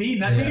 "What do you mean?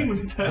 That meeting was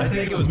perfect." I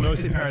think it was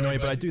mostly paranoia,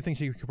 but I do think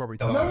she could probably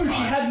tell. No, she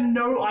had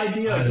no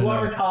idea. You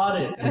are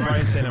retarded.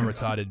 Ryan's saying I'm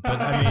retarded, but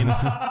I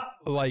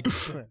mean, like,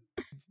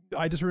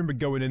 I just remember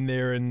going in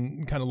there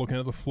and kind of looking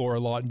at the floor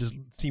a lot and just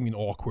seeming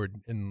awkward,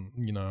 and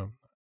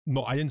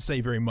I didn't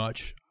say very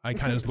much. I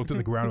kind of just looked at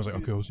the ground. I was like,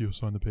 "Okay, I'll see you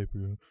sign the paper."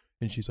 Yeah.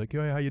 And she's like,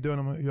 "Yeah, how you doing?"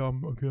 I'm like, "Yeah,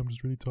 I'm okay. I'm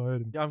just really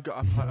tired." And, Yeah,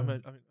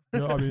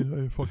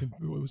 I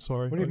fucking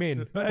sorry. What do you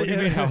mean? What do you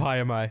mean? How high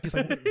am I? He's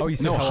like, "Oh, you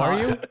said how are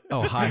you?"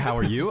 Oh, hi, how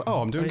are you?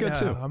 Oh, I'm doing good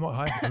too. I'm not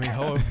high. I mean,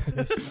 hello.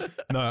 Yes.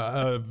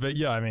 No, but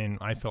yeah, I mean,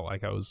 I felt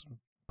like I was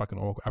fucking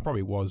awkward. I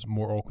probably was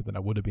more awkward than I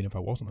would have been if I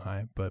wasn't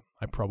high, but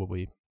I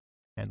probably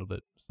handled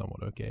it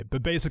somewhat okay.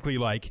 But basically,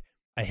 like,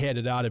 I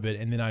headed out of it,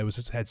 and then I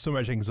had so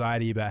much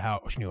anxiety about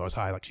how she knew I was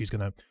high. Like,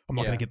 I'm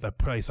not gonna get the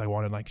place I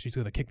wanted. Like, she's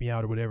gonna kick me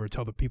out or whatever.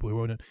 Tell the people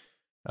who own it.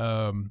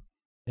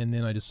 And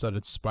then I just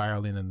started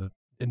spiraling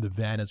in the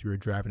van as we were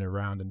driving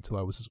around until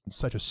I was in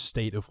such a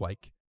state of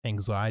like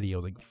anxiety. I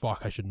was like,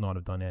 "Fuck, I should not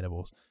have done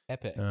edibles."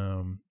 Epic.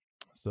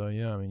 So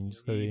yeah, I mean, you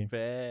just gotta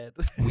bad.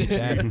 we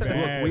bad.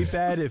 Look, we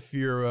bad if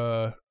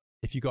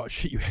you got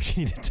shit you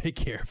actually need to take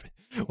care of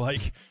it.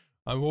 Like,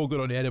 I'm all good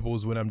on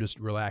edibles when I'm just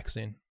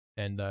relaxing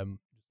and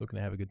just looking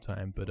to have a good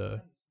time.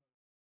 But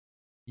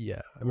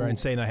yeah, I'm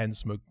saying I hadn't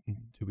smoked in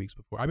 2 weeks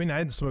before. I mean, I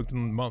hadn't smoked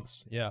in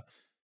months. Yeah,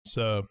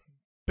 so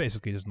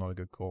basically, just not a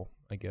good call,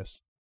 I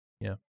guess.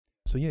 Yeah.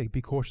 So yeah,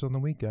 be cautious on the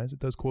weed, guys. It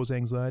does cause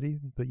anxiety,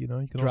 but you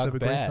can also have a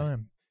great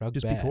time.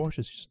 Just be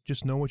cautious.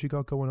 Just know what you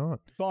got going on.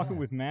 Talking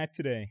with Matt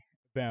today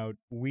about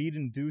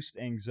weed-induced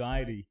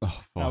anxiety.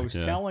 Oh, fuck, I was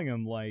telling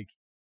him, like,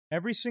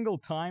 every single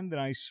time that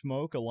I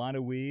smoke a lot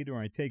of weed or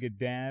I take a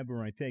dab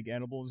or I take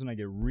edibles and I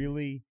get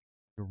really,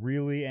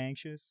 really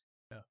anxious,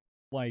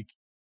 like,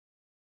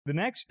 the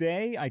next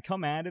day I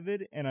come out of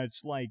it and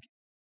it's like,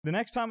 the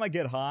next time I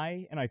get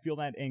high and I feel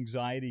that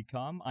anxiety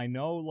come, I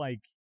know,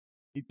 like,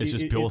 It's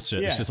just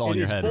bullshit. It's just all in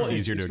your head. It's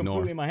easier to ignore.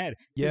 Completely in my head.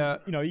 Yeah.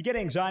 You get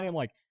anxiety. I'm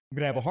like, I'm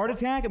going to have a heart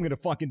attack. I'm going to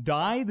fucking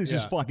die. This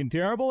is fucking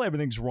terrible.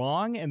 Everything's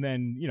wrong. And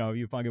then,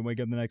 you fucking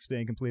wake up the next day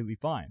and completely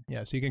fine.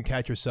 Yeah, so you can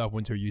catch yourself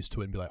once you're used to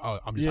it and be like, oh,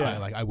 I'm just high.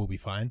 Like, I will be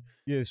fine.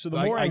 Yeah, so the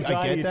more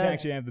anxiety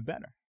attacks you have, the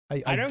better.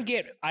 I don't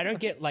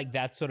get like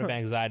that sort of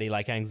anxiety,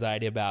 like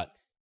anxiety about,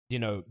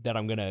 that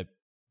I'm going to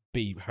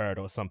be hurt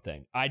or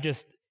something. I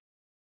just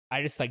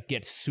like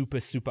get super,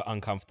 super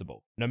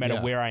uncomfortable no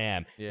matter where I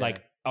am. Yeah.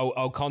 Like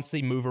I'll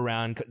constantly move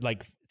around,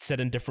 like sit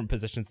in different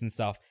positions and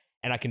stuff.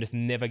 And I can just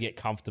never get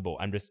comfortable.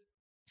 I'm just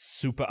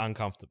super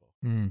uncomfortable.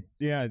 Mm.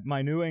 Yeah,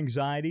 my new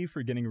anxiety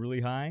for getting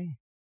really high,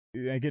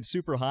 I get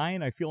super high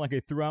and I feel like I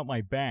threw out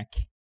my back.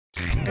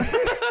 Man.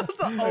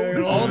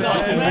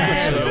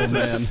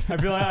 I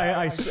feel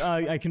like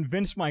I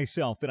convinced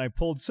myself that I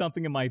pulled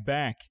something in my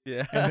back.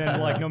 Yeah. And then,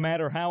 like, no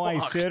matter how I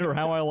sit or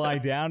how I lie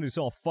down, it's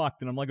all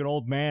fucked. And I'm like an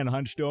old man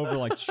hunched over,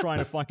 like, just trying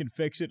to fucking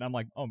fix it. And I'm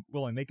like, oh,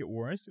 will I make it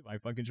worse if I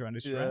fucking try to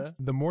stretch? Yeah.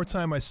 The more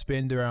time I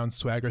spend around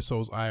Swagger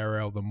Souls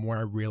IRL, the more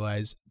I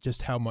realize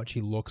just how much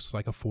he looks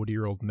like a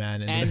 40-year-old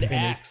man. And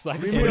acts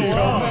like in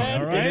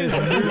his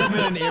movement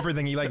and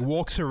everything. He, like,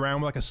 walks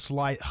around with, like, a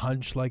slight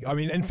hunch. Like, I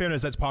mean, in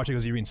fairness, that's partially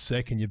because you've been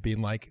sick and you've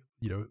been, like,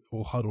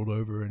 all huddled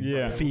over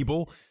and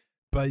feeble.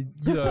 But,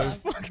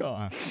 fuck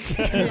off.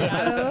 I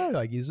don't know.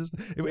 Like, he's just,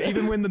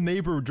 even when the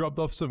neighbor dropped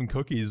off some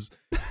cookies,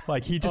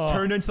 like, he just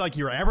turned into, like,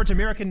 your average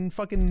American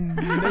fucking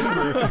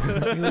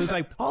neighbor. He was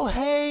like, oh,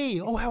 hey.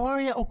 Oh, how are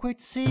you? Oh, great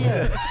to see you.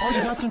 Oh,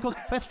 you got some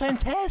cookies. That's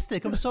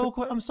fantastic. I'm so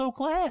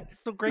glad.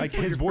 So great. Like,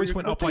 his voice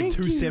went up, like,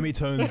 2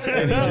 semitones,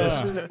 and he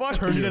just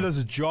turned into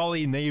this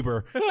jolly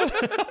neighbor.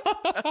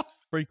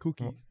 Free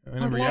cookies.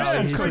 And in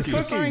reality,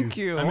 Thank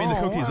you. I mean, the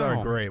cookies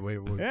are great.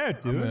 Yeah,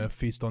 dude. I'm going to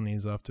feast on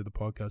these after the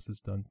podcast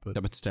is done. But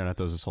I've been staring at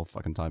those this whole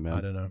fucking time, man.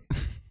 I don't know.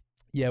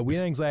 Yeah, weed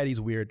anxiety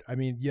is weird. I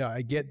mean, yeah,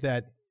 I get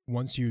that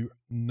once you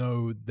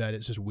know that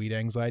it's just weed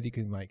anxiety, you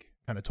can, like,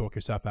 kind of talk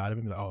yourself out of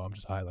it and be like, oh, I'm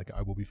just high, like,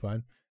 I will be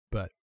fine.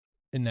 But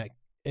that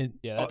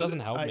doesn't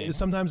help me.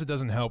 Sometimes it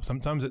doesn't help.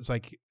 Sometimes it's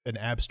like an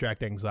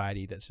abstract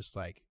anxiety that's just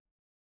like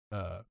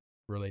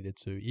related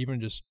to even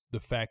just the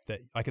fact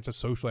that, like, it's a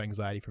social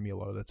anxiety for me a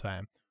lot of the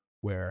time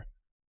where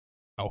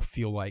I'll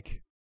feel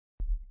like,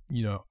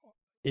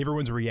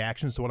 everyone's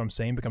reactions to what I'm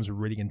saying becomes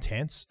really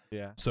intense.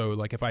 Yeah. So,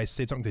 like, if I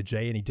said something to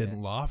Jay and he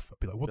didn't laugh, I'd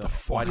be like, what the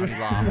fuck? Why did he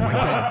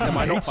laugh? Am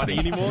I not funny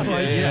anymore?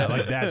 Yeah,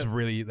 like, that's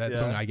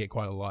something I get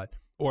quite a lot.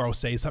 Or I'll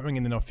say something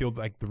and then I'll feel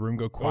like the room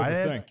go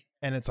quiet. Overthink.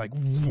 And it's like,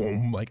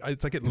 boom, like,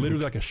 it's like it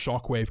literally like a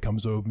shockwave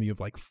comes over me of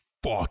like,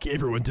 fuck,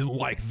 everyone didn't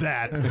like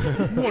that.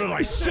 What did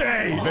I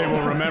say? They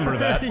will remember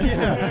that.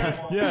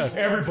 Yeah.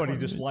 Everybody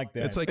just liked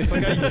that. It's like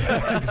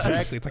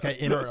exactly. It's like I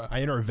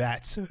enter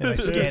VATS and I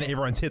scan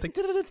everyone's head. Like,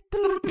 Didn't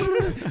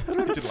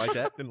like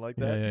that. Didn't like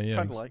that. Yeah.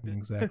 Kind of liked it.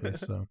 Exactly.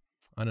 So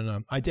I don't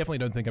know. I definitely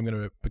don't think I'm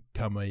gonna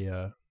become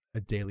a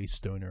daily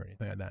stoner or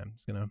anything like that. I'm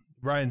just gonna.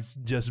 Ryan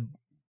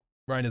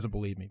doesn't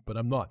believe me, but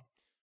I'm not.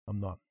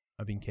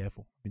 I've been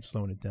careful. I've been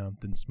slowing it down.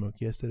 Didn't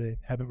smoke yesterday.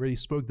 Haven't really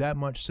smoked that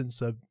much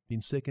since I've been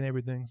sick and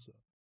everything. So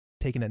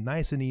taking it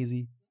nice and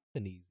easy.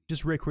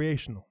 Just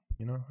recreational,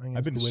 I think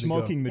I've been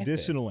smoking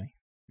medicinally.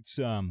 It's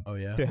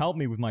to help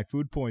me with my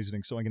food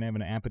poisoning so I can have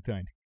an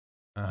appetite.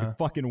 It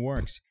fucking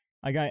works.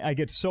 I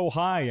get so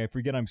high I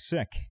forget I'm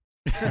sick.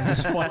 I'm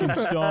just fucking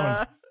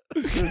stoned.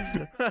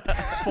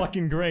 It's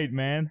fucking great,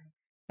 man.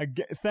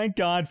 Thank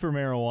God for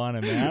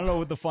marijuana, man. I don't know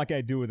what the fuck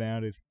I'd do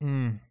without it.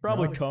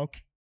 Probably coke.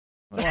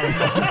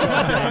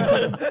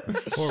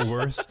 Or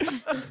worse.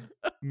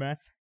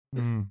 Meth.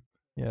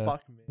 Yeah.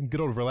 Fuck me.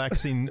 Good old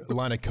relaxing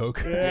line of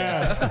coke.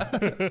 Yeah.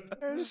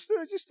 just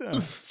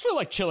feel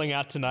like chilling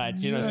out tonight,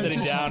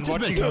 sitting down,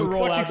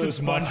 watching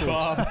some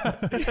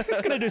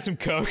SpongeBob. Gonna do some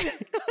coke.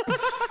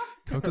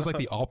 Coke is like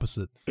the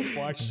opposite.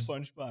 Watch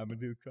SpongeBob and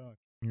do coke.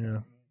 Yeah.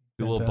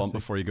 Do a little bump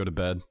before you go to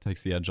bed.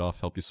 Takes the edge off,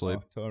 help you sleep.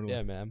 Oh, totally.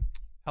 Yeah, man.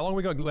 How long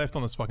we got left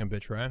on this fucking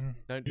bitch, Ryan?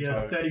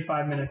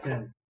 35 minutes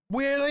in.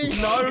 Really?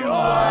 No way.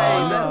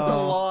 That's a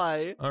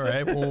lie. All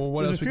right. Well,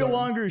 what else? Does it feel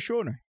longer or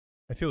shorter?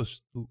 It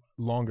feels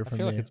longer for me. I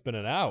feel like it's been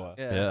an hour.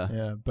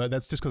 Yeah. But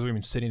that's just because we've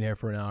been sitting here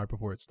for an hour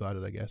before it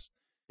started, I guess.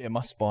 Yeah,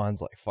 my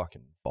spine's like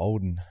fucking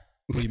folding.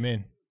 What do you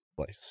mean?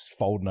 Like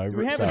folding over Do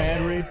we have itself. an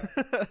ad read?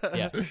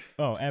 Yeah.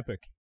 Oh,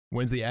 epic.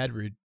 When's the ad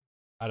read?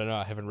 I don't know.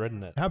 I haven't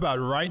written it. How about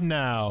right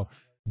now?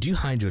 Do you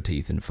hide your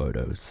teeth in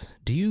photos?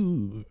 Do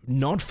you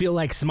not feel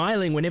like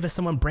smiling whenever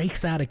someone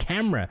breaks out a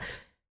camera?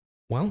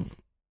 Well,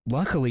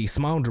 luckily,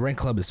 Smile Direct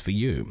Club is for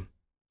you.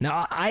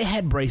 Now, I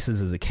had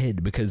braces as a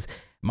kid because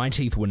my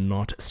teeth were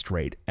not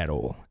straight at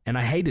all, and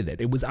I hated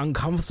it. It was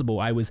uncomfortable.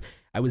 I was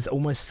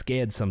almost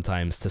scared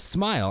sometimes to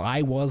smile.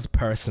 I was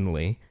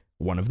personally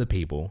one of the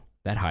people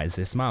that hides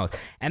their smiles,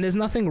 and there's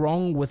nothing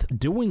wrong with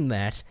doing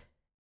that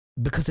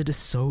because it is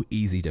so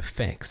easy to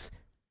fix.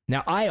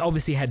 Now, I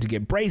obviously had to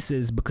get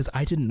braces because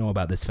I didn't know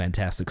about this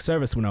fantastic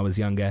service when I was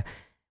younger,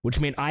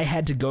 which meant I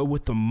had to go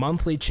with the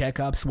monthly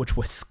checkups, which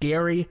were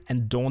scary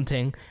and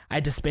daunting. I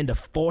had to spend a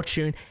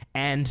fortune,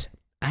 and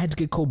I had to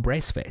get called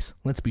Braceface.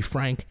 Let's be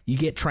frank. You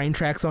get train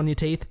tracks on your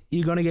teeth,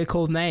 you're going to get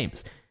called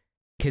names.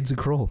 Kids are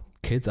cruel.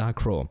 Kids are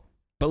cruel.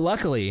 But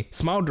luckily,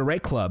 Smile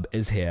Direct Club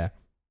is here.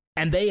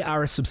 And they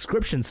are a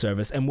subscription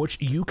service in which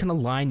you can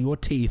align your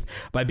teeth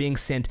by being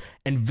sent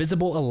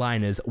invisible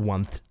aligners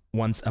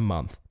once a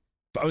month.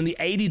 For only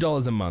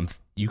 $80 a month,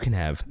 you can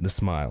have the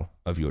smile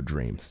of your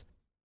dreams.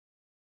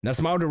 Now,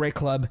 Smile Direct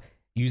Club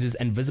uses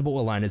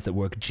invisible aligners that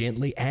work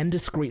gently and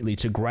discreetly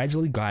to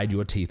gradually guide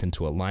your teeth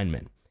into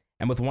alignment.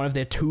 And with one of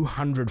their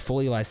 200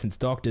 fully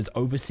licensed doctors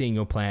overseeing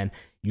your plan,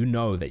 you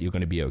know that you're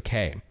going to be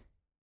okay.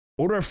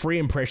 Order a free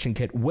impression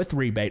kit with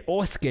rebate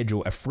or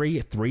schedule a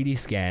free 3D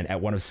scan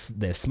at one of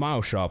their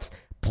Smile shops.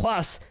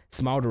 Plus,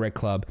 Smile Direct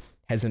Club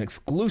has an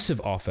exclusive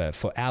offer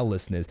for our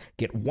listeners.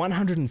 Get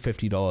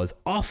 $150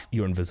 off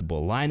your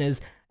invisible aligners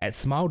at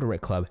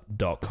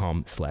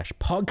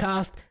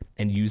smiledirectclub.com/podcast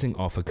and using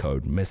offer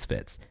code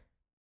MISFITS.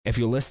 If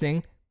you're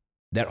listening,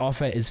 that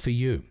offer is for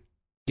you.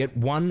 Get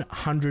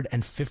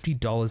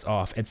 $150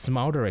 off at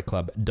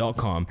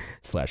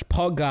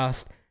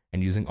smiledirectclub.com/podcast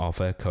and using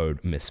offer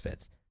code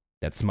MISFITS.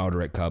 That's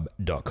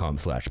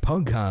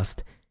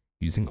smiledirectclub.com/podcast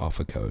using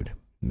offer code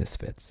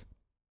MISFITS.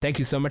 Thank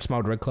you so much,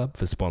 Smile Direct Club,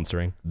 for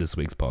sponsoring this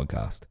week's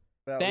podcast.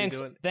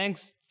 Thanks,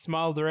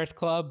 Smile Direct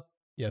Club.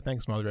 Yeah,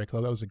 thanks, Smile Direct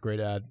Club. That was a great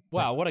ad.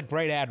 Wow, what a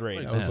great ad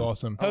read. That was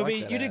awesome.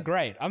 Hobie, you did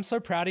great. I'm so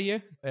proud of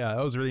you. Yeah,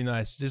 that was really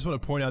nice. Just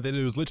want to point out that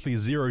it was literally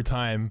 0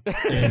 time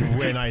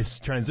when I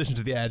transitioned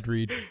to the ad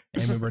read,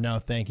 and we're now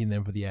thanking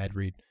them for the ad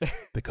read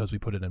because we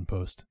put it in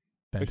post.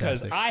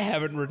 Fantastic. Because I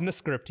haven't written a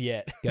script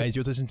yet. Guys,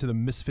 you're listening to the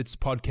Misfits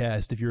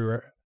podcast. If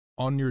you're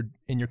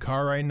in your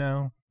car right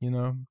now,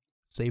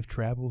 safe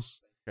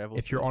travels.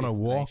 If you're on a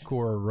walk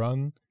or a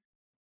run,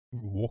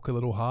 walk a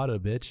little harder,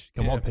 bitch.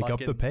 Come on, pick up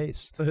the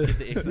pace. Get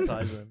the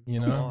exercise in.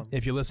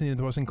 If you're listening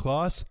to us in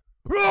class,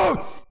 do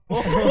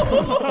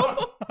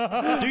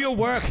your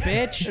work,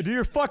 bitch. Do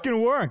your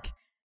fucking work.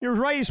 You're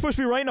right. You're supposed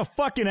to be writing a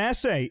fucking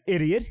essay,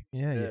 idiot.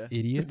 Yeah, you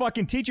idiot. Your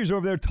fucking teacher's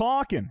over there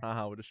talking.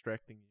 Haha, we're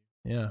distracting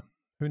you. Yeah.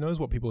 Who knows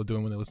what people are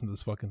doing when they listen to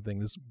this fucking thing?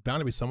 There's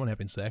bound to be someone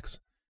having sex.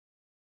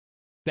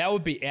 That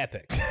would be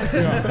epic.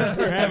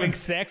 You're having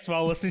sex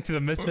while listening to the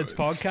Misfits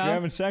podcast? You're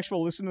having sex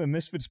while listening to the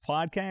Misfits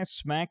podcast?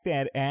 Smack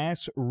that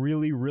ass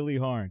really, really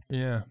hard.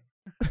 Yeah.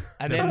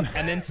 And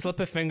then slip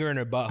a finger in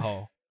her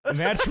butthole. And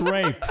that's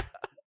rape.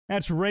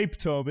 That's rape,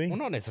 Toby. Well,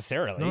 not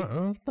necessarily.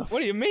 What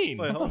do you mean?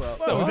 Wait, hold up.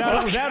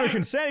 Without her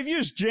consent. If you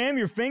just jam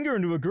your finger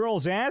into a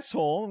girl's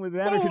asshole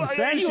without her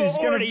consent, she's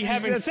already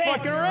having sex.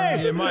 Fucking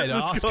rape. You might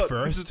ask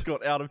first. This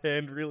got out of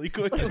hand really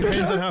quick. It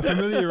depends on how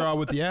familiar you are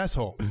with the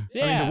asshole.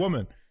 Yeah. I mean, the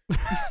woman.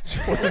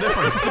 What's the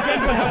difference?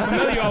 Depends on how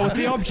familiar you are with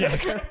the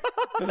object.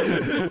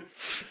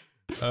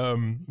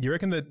 You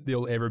reckon that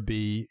there'll ever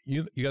be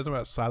you guys know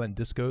about silent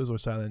discos or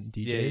silent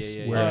DJs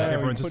yeah. where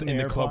everyone's just in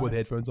the club with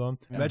headphones on?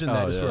 Imagine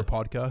that just for a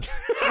podcast.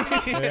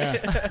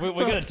 We're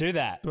gonna do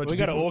that. We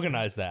gotta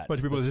organize that. A bunch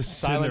of people just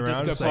silent sitting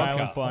around disco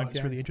silent podcast.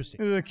 It's really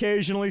interesting. There's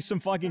occasionally some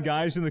fucking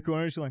guys in the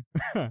corners like,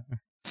 Yeah.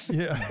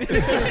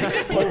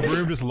 The whole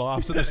room just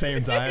laughs at the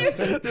same time.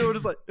 They were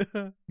just like,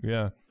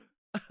 Yeah.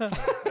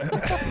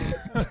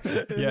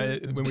 Yeah,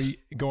 when we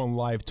go on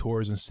live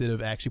tours, instead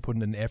of actually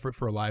putting in effort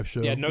for a live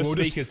show, Yeah, no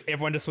speakers.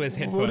 Everyone just wears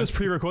headphones. We'll just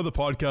pre-record the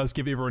podcast,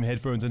 give everyone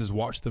headphones, and just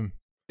watch them.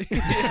 We'll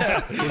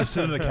just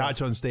sit on the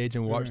couch on stage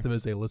and watch them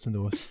as they listen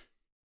to us.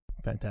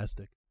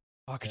 Fantastic.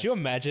 Oh, could you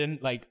imagine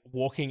like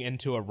walking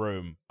into a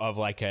room of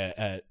like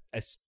a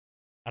I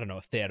don't know,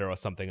 a theater or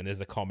something, and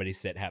there's a comedy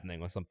set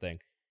happening or something,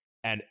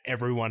 and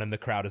everyone in the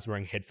crowd is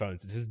wearing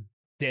headphones. It's just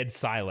dead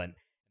silent.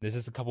 There's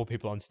just a couple of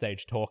people on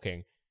stage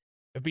talking.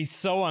 It'd be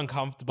so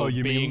uncomfortable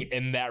being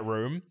in that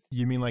room.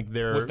 You mean like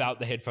they're without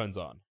the headphones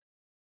on?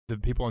 The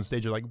people on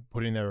stage are like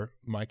putting their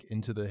mic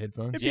into the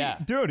headphones?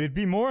 Dude, it'd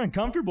be more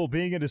uncomfortable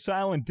being at a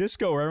silent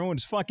disco where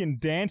everyone's fucking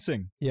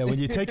dancing. Yeah, when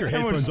you take your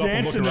headphones off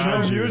and look dancing to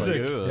around, no you,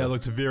 music. like, yeah, it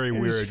looks very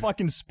weird. Just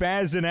fucking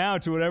spazzing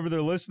out to whatever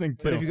they're listening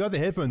to. But if you got the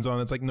headphones on,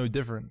 it's like no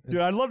different.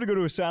 Dude, I'd love to go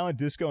to a silent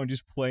disco and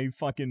just play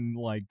fucking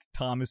like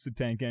Thomas the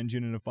Tank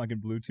Engine in a fucking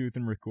Bluetooth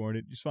and record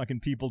it. Just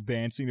fucking people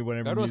dancing to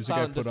whatever music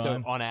I put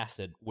disco on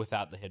acid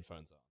without the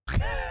headphones on.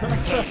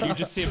 You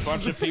just see a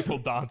bunch of people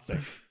dancing.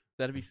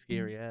 That'd be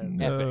scary as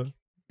epic.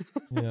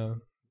 Yeah,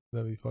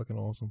 that'd be fucking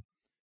awesome.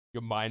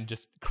 Your mind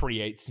just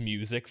creates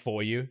music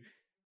for you.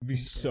 It'd be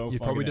so.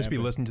 You'd probably just be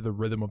listening to the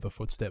rhythm of the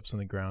footsteps on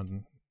the ground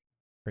and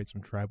create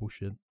some tribal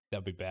shit.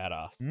 That'd be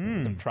badass.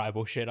 Some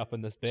tribal shit up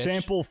in this bitch.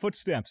 Sample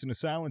footsteps in a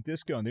silent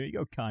disco. And there you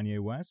go, Kanye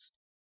West.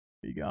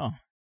 There you go.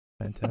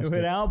 Fantastic. New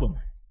hit album.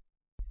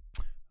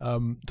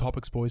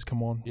 Topics, boys,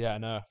 come on. Yeah,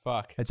 no,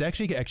 fuck. It's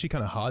actually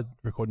kind of hard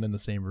recording in the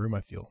same room,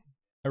 I feel.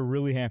 I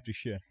really have to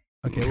shit.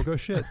 Okay, we'll go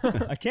shit.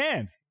 I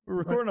can't. We're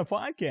recording a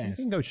podcast.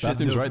 You can go shit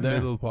Bathroom's right there.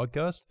 Middle of the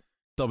podcast.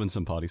 Dubbing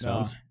some potty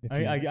sounds.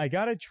 I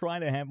gotta try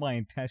to have my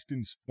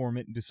intestines form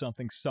it into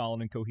something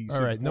solid and cohesive.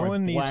 All right, no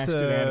one needs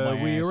to.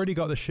 We already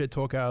got the shit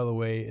talk out of the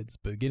way. It's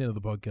the beginning of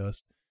the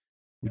podcast.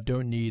 We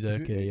don't need a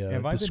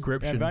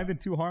description. Have I been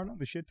too hard on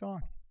the shit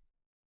talk?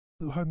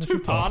 Hard in the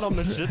shit talk. Hard on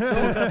the shit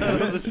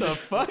talk? What the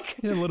fuck?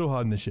 Yeah, a little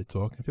hard in the shit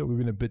talk. I feel we've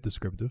been a bit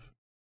descriptive.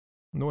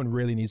 No one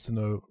really needs to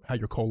know how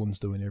your colon's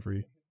doing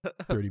every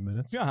 30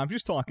 minutes. Yeah, I'm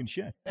just talking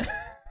shit.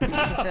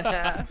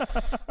 Wow.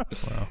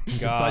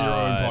 It's not your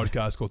own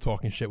podcast called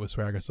Talking Shit with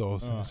Swagger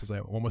Sauce. Oh. It's just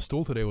like, well, my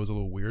stool today was a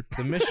little weird.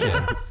 The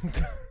missions.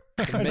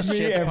 That's me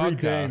Misshits every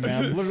day, podcast.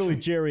 man. I'm literally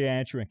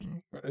geriatric.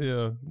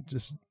 Yeah,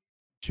 just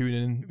tune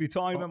in. I'll be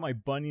talking about my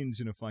bunions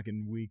in a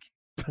fucking week.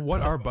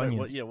 What are Wait,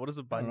 bunions? what is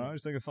a I don't know. bunion?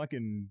 It's like a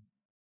fucking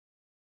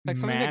Like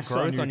something that mass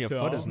grows on your toe.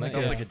 foot, isn't it?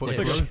 Sounds Yeah. like a Foot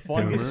dick. It's like a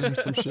fungus. Worm,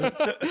 some shit.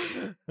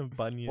 A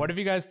bunion. What have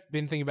you guys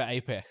been thinking about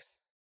Apex?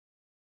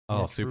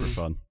 Oh, super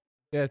fun.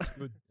 Yeah, it's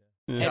good.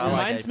 It I like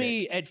reminds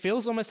me. Apex. It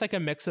feels almost like a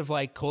mix of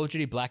like Call of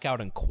Duty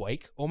Blackout and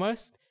Quake,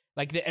 almost.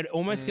 Like it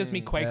almost gives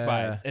me Quake Yeah.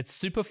 vibes. It's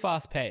super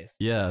fast paced.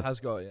 Yeah, Has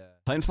got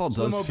Titanfall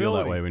Slow does feel that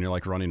mobility. way when you're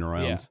like running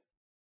around.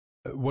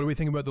 Yeah. What do we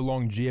think about the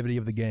longevity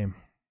of the game?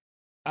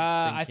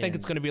 I think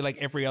it's going to be like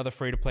every other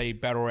free to play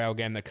battle royale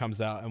game that comes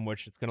out, in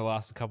which it's going to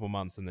last a couple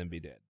months and then be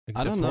dead.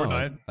 I don't know.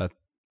 Fortnite.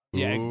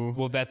 Yeah, Ooh.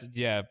 well, that's I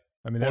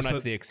mean, that's,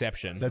 Fortnite's the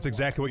exception. that's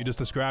exactly what you just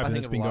described, and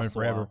it's been going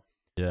forever.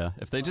 Yeah,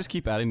 if they just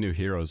keep adding new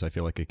heroes, I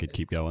feel like it could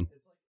keep going.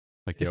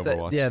 Like the It's that-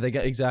 Overwatch. yeah, they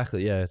get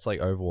exactly. Yeah, it's like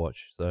Overwatch.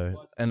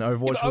 So and Yeah,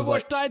 Overwatch but was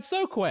like died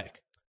so quick.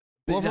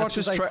 Well, That's Overwatch 'cause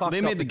is they fucked they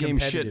up made the game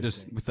shit competitive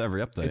just thing. with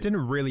every update. It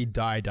didn't really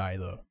die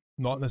though.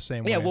 Not in the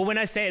same way. Yeah, well, when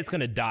I say it's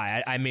going to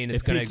die, I mean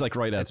it's It going peaked, like,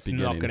 right at its Not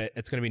beginning. going to.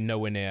 It's going to be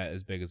nowhere near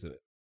as big as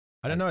it.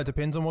 I don't know. It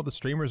depends on what the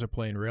streamers are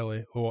playing,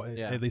 really, or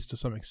Yeah. at least to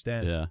some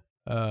extent. Yeah.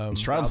 Um,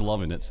 Shroud's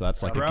loving it, so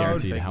that's like a Shroud-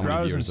 guarantee to how many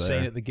Shroud is viewers insane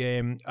there. at the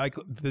game.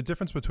 The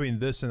difference between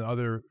this and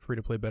other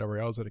free-to-play battle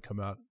royales that have come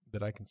out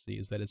that I can see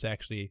is that it's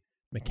actually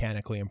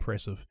mechanically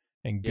impressive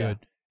and Yeah.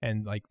 good,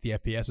 and like the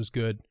FPS is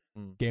good,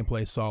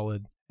 gameplay is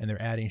solid, and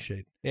they're adding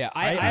shit. Yeah,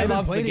 I I haven't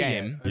love the played it yet.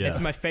 game. Yeah. It's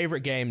my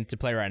favorite game to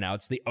play right now.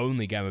 It's the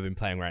only game I've been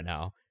playing right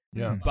now.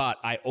 Yeah, But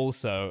I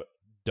also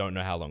don't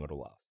know how long it'll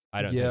last.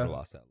 I don't think Yeah. it'll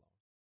last that long.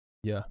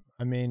 yeah.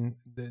 I mean,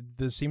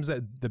 there seems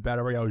that the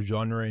battle royale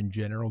genre in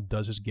general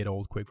does just get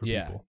old quick for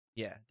Yeah. people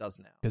Yeah, it does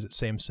now. because it's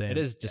same. It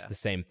is just Yeah. the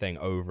same thing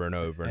over and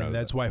over and and over.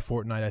 that's why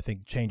Fortnite, I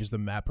think, changes the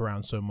map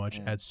around so much,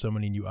 Yeah. adds so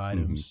many new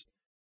items.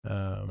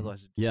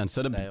 Otherwise it's Yeah,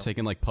 instead of stale.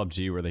 taking like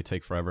PUBG where they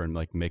take forever and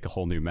like make a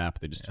whole new map,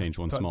 they just change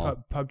one small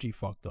PUBG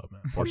fucked up,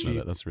 man. portion of PUBG,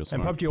 it. That's real and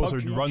smart. PUBG also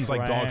PUBG runs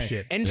like dog trash.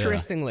 shit.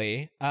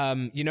 Interestingly,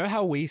 you know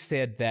how we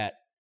said that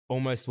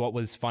almost what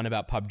was fun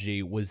about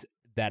PUBG was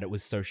that it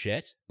was so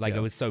shit, like Yeah.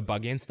 it was so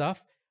buggy and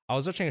stuff. I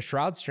was watching a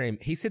Shroud stream.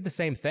 He said the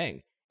same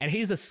thing, and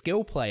he's a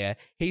skill player.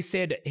 He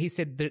said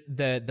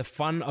the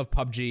fun of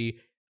PUBG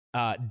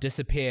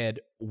disappeared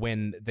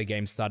when the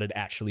game started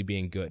actually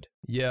being good,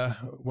 Yeah,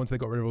 once they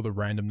got rid of all the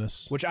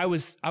randomness. which I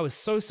was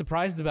so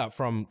surprised about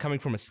from coming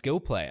from a skill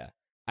player.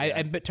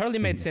 It totally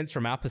made sense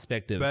from our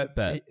perspective, But,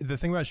 but the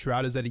thing about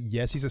Shroud is that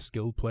yes, he's a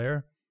skilled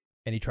player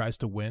and he tries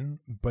to win,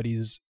 but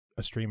he's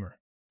a streamer.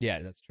 yeah,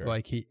 that's true.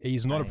 Like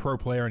he's not a Right. pro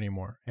player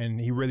anymore,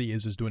 and he really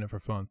is just doing it for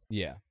fun.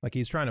 yeah, Like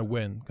he's trying to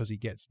win because he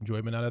gets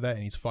enjoyment out of that,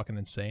 and he's fucking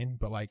insane.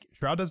 But like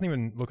Shroud doesn't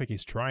even look like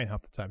he's trying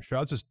half the time.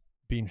 Shroud's just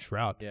being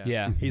Shroud. Yeah.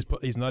 yeah.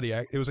 He's nutty.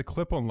 There was a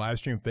clip on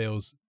Livestream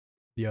Fails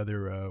the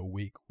other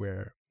week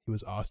where he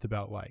was asked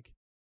about like,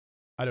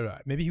 I don't know,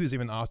 maybe he was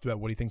even asked about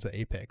what he thinks of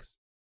Apex,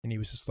 and he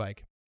was just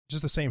like,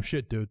 just the same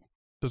shit, dude.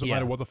 Doesn't Yeah.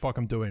 matter what the fuck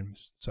I'm doing.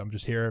 So I'm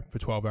just here for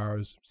 12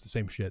 hours. It's the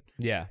same shit,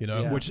 Yeah. you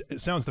know. Yeah. Which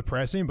it sounds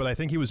depressing, but I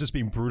think he was just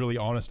being brutally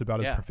honest about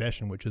his Yeah.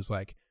 profession, which is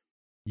like,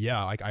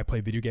 yeah, like I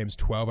play video games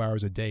 12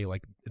 hours a day.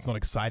 Like it's not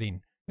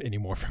exciting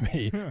anymore for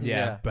me.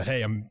 Yeah. But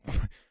hey, I'm,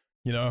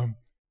 you know,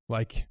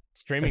 like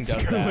Streaming it's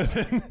does a that.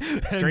 living.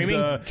 And,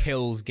 Streaming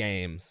kills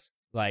games.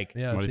 Like,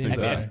 yeah, What it do you seems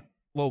think if- of that. if-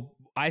 well,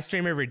 I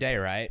stream every day,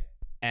 right?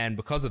 And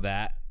because of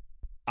that,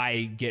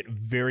 I get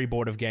very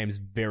bored of games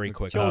very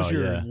quickly. Kills Oh,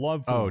 your yeah.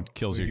 love for Oh, it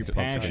kills your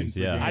passion. games, for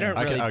yeah. games. I don't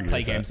I can really agree play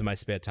with that. games in my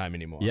spare time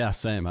anymore. Yeah,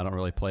 same. I don't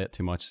really play it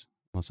too much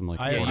unless I'm like.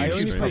 I YouTube's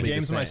only probably play the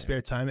games in my same.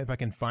 spare time if I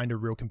can find a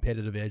real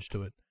competitive edge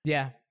to it.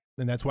 Yeah.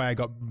 And that's why I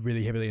got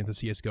really heavily into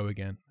CSGO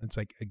again. It's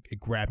like, it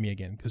grabbed me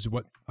again. Because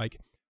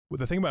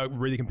the thing about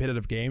really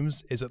competitive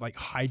games is it like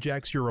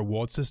hijacks your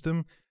reward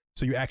system.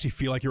 So you actually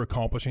feel like you're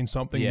accomplishing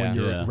something Yeah. when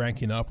you're Yeah.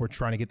 ranking up or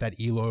trying to get that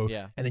elo.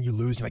 Yeah. And then you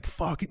lose. You're like,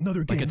 fuck,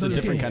 another game. Like it's a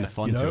another different game. kind of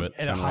fun You know? to it.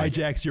 And it kinda like-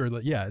 hijacks your,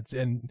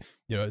 and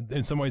you know,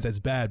 in some ways that's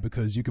bad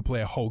because you could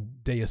play a whole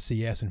day of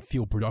CS and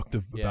feel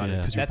productive about it Yeah.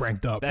 because you're That's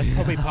ranked up. That's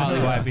probably partly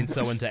why I've been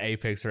so into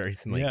Apex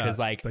recently. Yeah, Because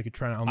like it's like you're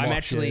trying to unlock I'm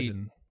actually shit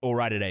and, all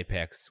right at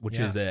Apex, which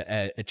Yeah. is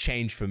a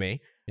change for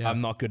me. Yeah. I'm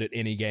not good at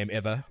any game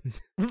ever.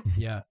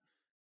 yeah.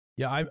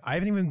 Yeah, I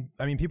haven't even,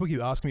 I mean, people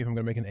keep asking me if I'm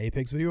going to make an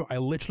Apex video. I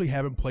literally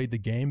haven't played the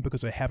game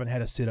because I haven't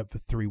had a setup for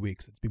 3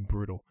 weeks. It's been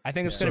brutal. I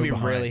think it's So going to be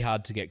behind. really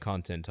hard to get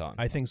content on.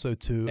 I think so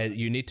too.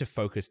 You need to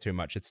focus too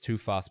much. It's too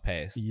fast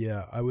paced.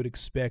 Yeah, I would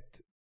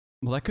expect.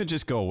 Well, that could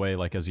just go away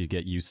like as you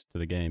get used to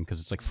the game because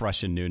it's like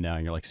fresh and new now,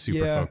 and you're like super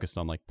Yeah. focused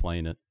on like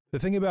playing it. The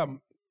thing about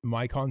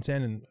my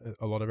content and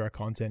a lot of our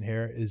content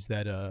here is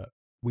that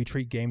we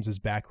treat games as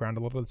background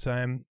a lot of the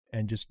time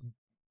and just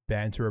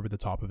banter over the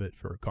top of it.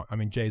 I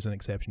mean, Jay's an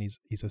exception.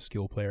 He's a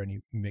skill player and he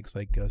makes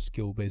like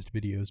skill based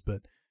videos.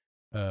 But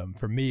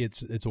for me,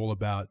 it's all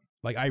about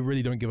like I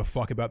really don't give a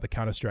fuck about the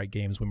Counter-Strike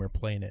games when we're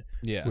playing it.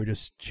 Yeah, we're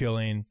just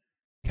chilling.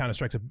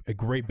 Counter-Strike's a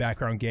great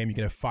background game. You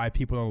can have 5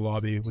 people in the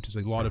lobby, which is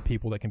a lot of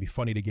people that can be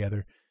funny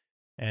together.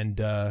 And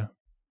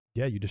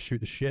you just shoot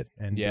the shit.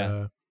 And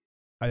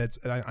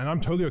I'm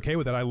totally okay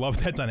with that. I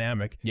love that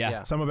dynamic.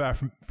 Yeah. Some of our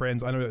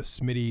friends, I know that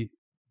Smitty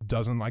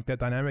doesn't like that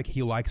dynamic.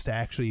 He likes to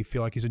actually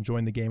feel like he's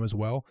enjoying the game as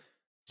well.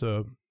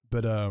 So,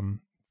 but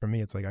for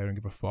me, it's like I don't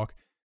give a fuck.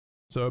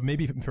 So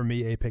maybe for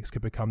me, Apex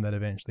could become that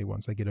eventually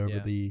once I get over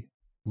the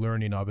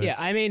learning of it. Yeah,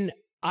 I mean,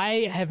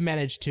 I have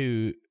managed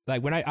to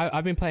like when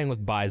I've been playing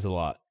with Buys a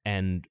lot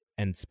and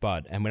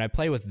Spud, and when I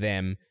play with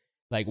them,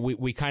 like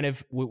we've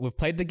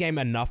played the game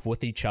enough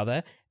with each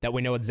other that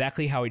we know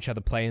exactly how each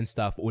other play and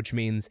stuff, which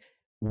means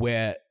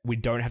we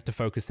don't have to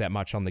focus that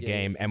much on the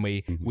game, and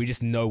we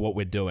just know what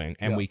we're doing,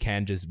 and we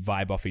can just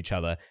vibe off each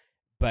other.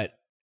 But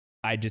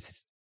I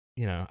just,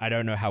 I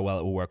don't know how well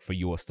it will work for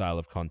your style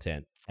of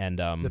content. And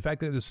the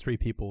fact that there's 3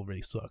 people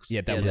really sucks.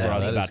 Yeah, that was what I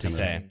was about to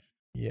say.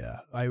 Yeah,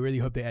 I really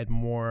hope they add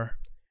more.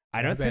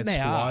 I don't think they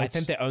are. I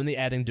think they're only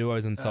adding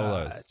duos and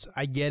solos.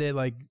 I get it.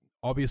 Like,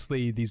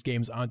 obviously, these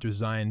games aren't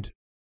designed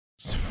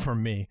for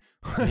me.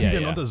 They're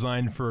not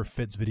designed for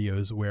Fitz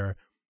videos where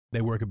they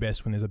work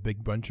best when there's a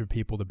big bunch of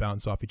people to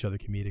bounce off each other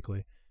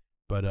comedically.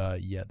 But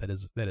that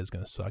is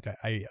gonna suck.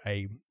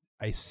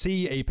 I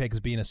see Apex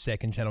being a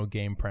second channel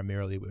game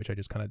primarily, which I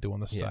just kind of do on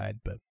the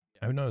side. But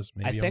who knows?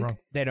 Maybe I'm wrong.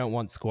 They don't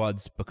want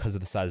squads because of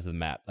the size of the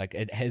map. Like,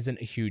 it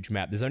isn't a huge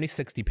map. There's only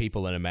 60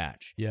 people in a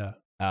match. Yeah.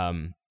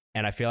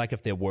 And I feel like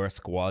if there were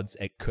squads,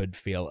 it could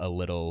feel a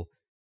little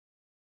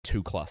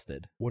too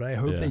clustered. What I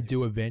hope they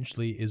do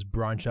eventually is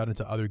branch out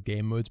into other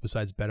game modes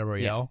besides Battle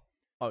Royale.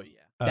 Yeah. Oh, yeah.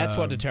 That's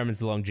what determines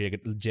the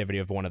longevity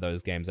of one of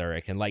those games, I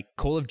reckon. Like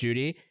Call of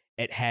Duty,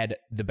 it had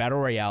the Battle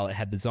Royale, it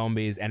had the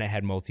zombies, and it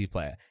had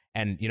multiplayer.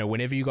 And,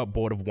 whenever you got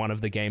bored of one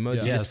of the game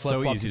modes, you just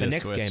flip-flop to the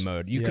next game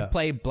mode. You could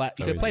play Black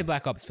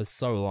Ops for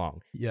so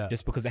long. Yeah.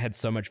 Just because it had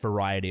so much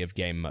variety of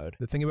game mode.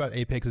 The thing about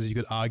Apex is you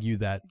could argue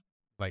that,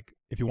 like,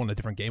 if you want a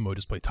different game mode,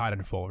 just play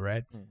Titanfall,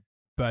 right?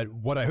 But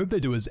what I hope they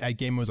do is add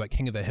game modes like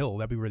King of the Hill.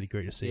 That'd be really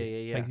great to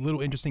see. Yeah. Like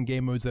little interesting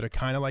game modes that are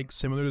kind of like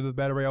similar to the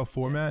Battle Royale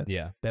format.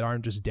 Yeah. That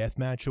aren't just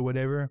deathmatch or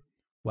whatever.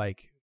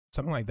 Like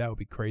something like that would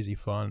be crazy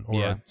fun.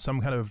 Or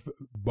some kind of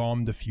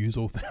bomb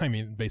defusal thing. I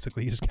mean,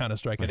 basically just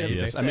Counter-Strike. I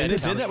mean, they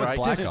did that with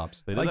Black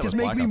Ops. Just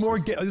make me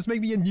just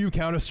make me a new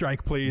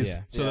Counter-Strike, please,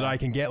 so that I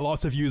can get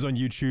lots of views on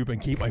YouTube and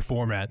keep my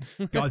format.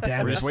 God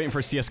damn it. We're just waiting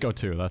for CS:GO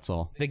 2. That's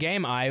all. The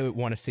game I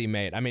want to see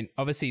made. I mean,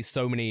 obviously,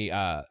 so many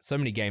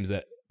games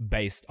that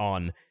based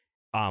on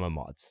armor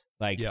mods,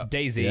 like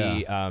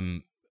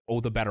DayZ, all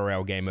the Battle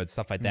Royale game modes,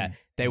 stuff like that.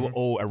 They were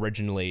all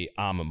originally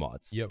armor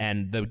mods.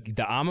 And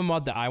the armor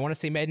mod that I want to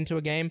see made into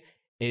a game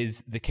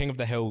is the King of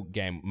the Hill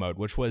game mode,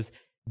 which was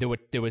there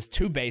was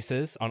 2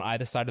 bases on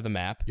either side of the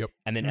map.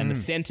 And then in the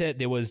center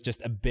there was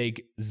just a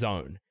big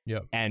zone.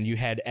 And you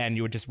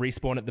would just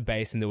respawn at the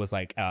base, and there was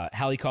like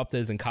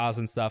helicopters and cars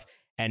and stuff.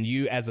 And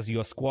you, as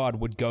your squad,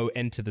 would go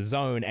into the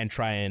zone and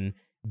try and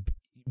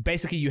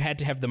basically your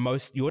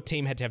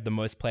team had to have the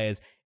most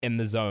players in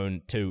the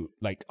zone to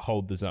like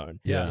hold the zone.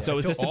 So it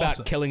was just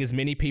about killing as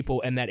many people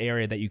in that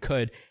area that you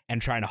could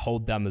and trying to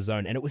hold down the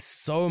zone. And it was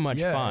so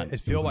much fun. It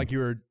felt like you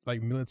were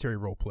like military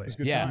role play.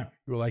 Yeah.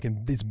 You were like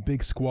in these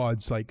big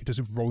squads, like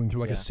just rolling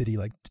through like a city,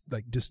 like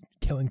just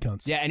killing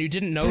cunts. Yeah, and you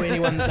didn't know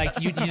anyone. Like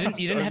you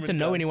didn't have to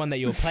know anyone that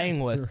you were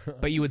playing with,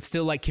 but you would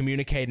still like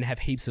communicate and have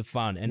heaps of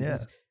fun. And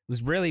it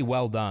was really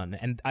well done.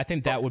 And I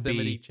think that would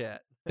be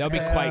chat. That would be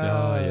quite.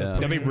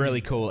 That'd be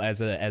really cool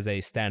as a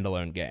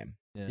standalone game.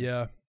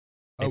 Yeah.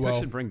 Apex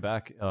should bring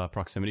back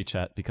proximity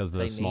chat because of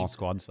the small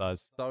squad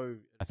size.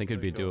 I think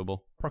it'd be doable.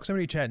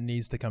 Proximity chat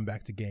needs to come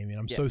back to gaming.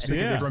 I'm so sick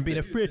of everyone being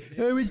afraid.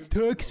 Oh, it's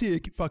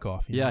toxic. Fuck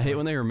off. I hate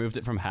when they removed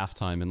it from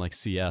halftime in like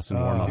CS and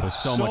warm up. It was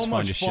so much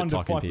fun just shit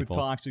talking people.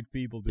 With toxic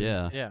people, dude.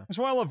 Yeah. That's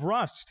why I love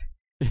Rust.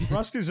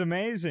 Rust is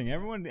amazing.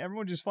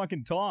 Everyone just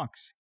fucking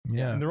talks.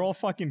 Yeah. And they're all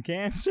fucking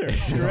cancer.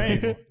 It's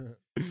great.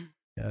 Yeah,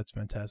 that's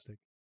fantastic.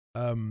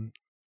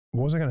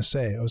 What was I going to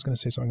say? I was going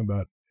to say something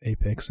about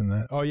Apex and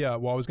that. Oh, yeah.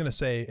 Well, I was going to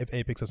say if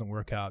Apex doesn't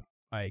work out,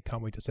 I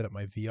can't wait to set up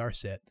my VR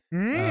set.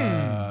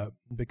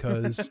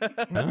 Because,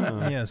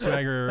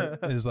 Swagger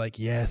is like,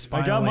 yes,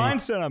 finally. I got mine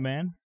set up,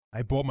 man.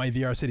 I bought my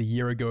VR set a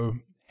year ago.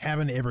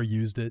 Haven't ever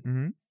used it.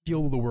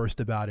 Feel the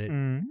worst about it.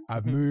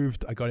 I've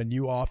moved. I got a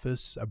new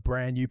office, a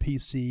brand new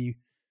PC.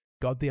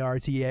 Got the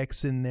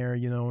RTX in there,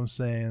 you know what I'm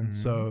saying?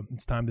 So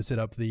it's time to set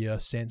up the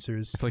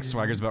sensors. I feel like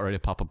Swagger's about ready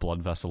to pop a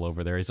blood vessel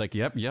over there. He's like,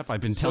 yep,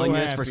 I've been telling you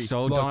this for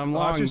so damn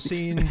long. I've just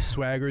seen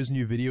Swagger's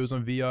new videos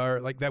on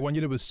VR. Like that one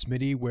you did with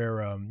Smitty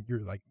where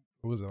you're like,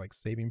 what was it, like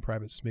Saving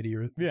Private Smitty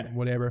or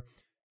whatever.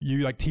 You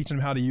like teaching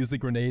him how to use the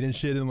grenade and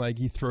shit, and like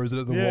he throws it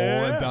at the wall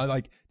and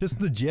like just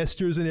the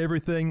gestures and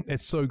everything.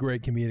 It's so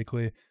great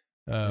comedically.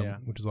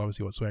 which is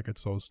obviously what Swagger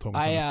Souls told me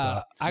from the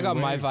start. I got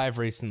my Vive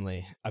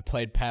recently. I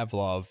played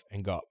Pavlov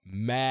and got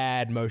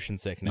mad motion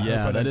sickness.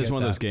 Yeah, that is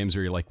one of those games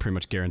where you're like pretty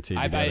much guaranteed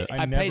to get it.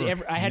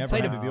 I had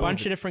played a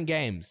bunch of different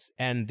games,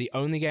 and the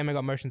only game I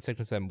got motion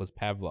sickness in was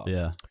Pavlov.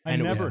 Yeah,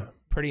 and it was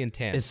pretty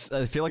intense.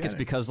 I feel like it's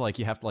because like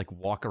you have to like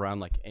walk around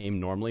like aim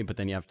normally, but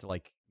then you have to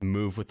like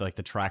move with like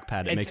the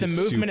trackpad. It makes the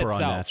movement super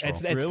itself.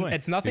 unnatural.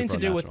 It's nothing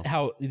Super to do with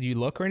unnatural. how you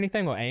look or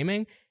anything or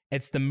aiming.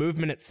 It's the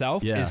movement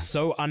itself is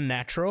so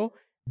unnatural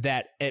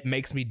that it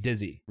makes me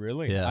dizzy.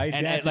 Really? Yeah.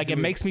 And it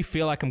makes me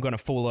feel like I'm going to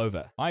fall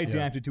over. I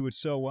adapted to it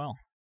so well.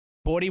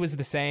 Bordy was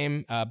the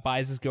same.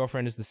 Baez'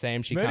 girlfriend is the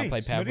same. She can't play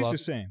Pavlov. Smitty's the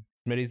same.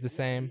 Smitty's the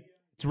same.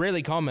 It's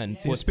really common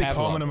for It's big Pavlov.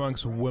 common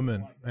amongst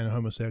women and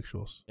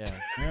homosexuals.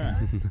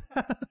 Yeah.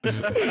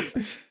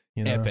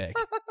 You know, Epic.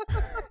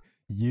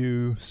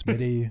 you,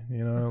 Smitty,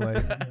 you know,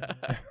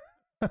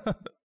 like.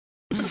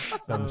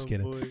 I'm just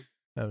kidding.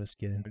 I'm just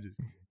kidding.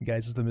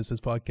 Guys, it's the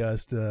Misfits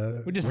podcast.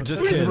 We're just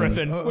kidding.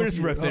 riffing. We're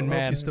just riffing,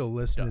 man. You're still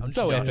listening.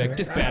 So epic.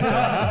 Just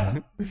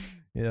banter.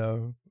 You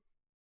know,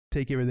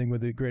 take everything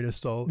with a grain of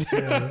salt, or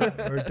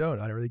don't.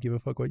 I don't really give a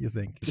fuck what you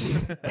think.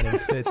 My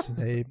name's Fitz.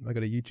 Hey, I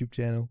got a YouTube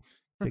channel.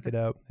 Check it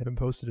out. Haven't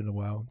posted in a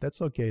while. That's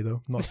okay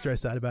though. I'm not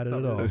stressed out about it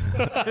at all.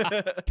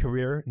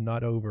 Career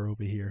not over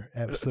here.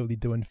 Absolutely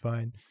doing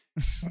fine.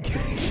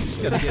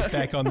 Gotta get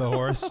back on the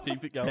horse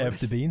Keep it going.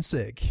 after being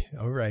sick.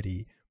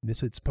 Alrighty.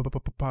 Misfits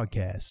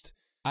podcast.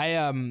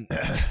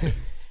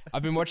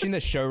 I've been watching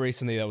this show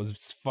recently that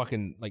was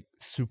fucking like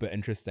super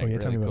interesting. Oh, yeah,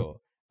 tell really me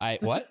about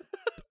cool. What?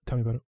 Tell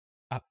me about it.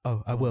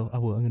 I will.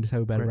 I'm going to tell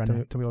you about it right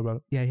now. Tell me all about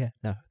it. Yeah.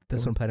 No,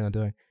 that's what I'm planning on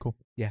doing. Cool.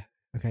 Yeah.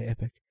 Okay.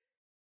 Epic.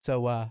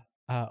 So,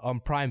 on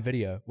Prime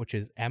Video, which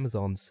is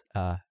Amazon's,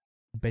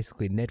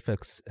 basically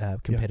Netflix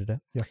competitor.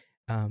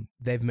 Yeah.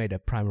 They've made a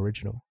Prime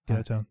original. Get out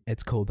of town.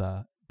 It's called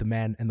The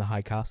Man in the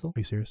High Castle. Are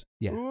you serious?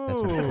 Yeah,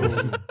 that's what it's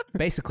called.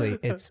 Basically,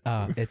 it's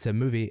a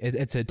movie.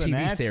 It's a TV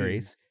Nazis.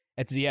 series.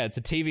 It's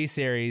a TV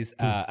series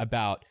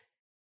about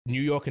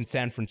New York and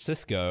San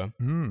Francisco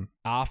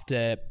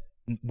after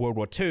World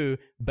War II,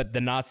 but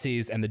the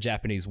Nazis and the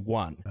Japanese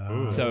won.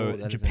 So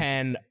that is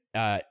Japan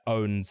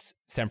owns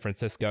San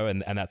Francisco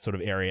and that sort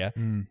of area,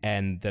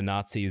 and the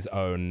Nazis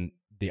own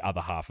the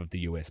other half of the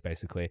US,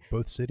 basically.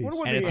 Both cities. I wonder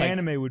what And the it's like-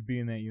 anime would be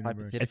in that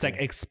universe. It's like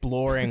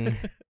exploring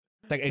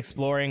it's like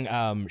exploring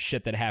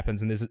shit that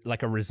happens, and there's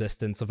like a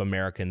resistance of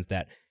Americans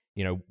that,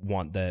 you know,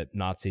 want the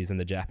Nazis and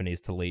the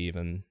Japanese to leave,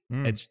 and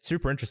it's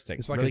super interesting.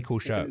 It's like really a cool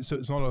show. So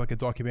it's not like a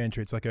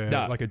documentary. It's like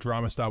a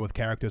drama style with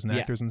characters and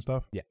actors and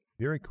stuff. Yeah.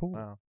 Very cool.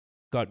 Wow.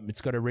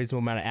 It's got a reasonable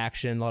amount of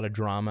action, a lot of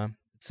drama.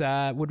 It's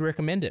would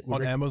recommend it.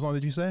 On Amazon,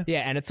 did you say? Yeah,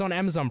 and it's on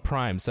Amazon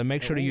Prime, so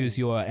make sure to use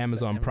your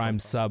Amazon Prime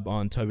sub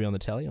on Toby on the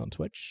Telly on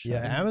Twitch.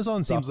 Yeah,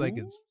 Amazon seems like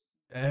it's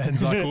and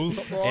Zuckles.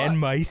 And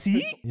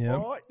Micey.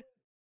 Yeah.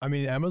 I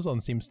mean,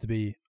 Amazon seems to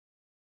be.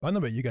 I don't know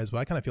about you guys, but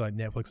I kind of feel like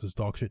Netflix is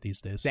dog shit these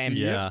days. Same.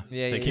 Yeah.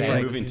 They keep yeah.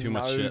 removing too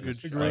much shit. Good It's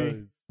shows. like,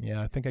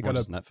 Yeah, I think I or gotta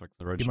just Netflix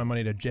give my original.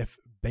 money to Jeff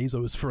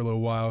Bezos for a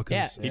little while.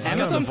 Yeah, Cause, He just got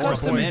Amazon's got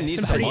divorced. The some, man needs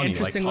some some pretty money. Like,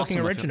 interesting toss looking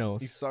him a-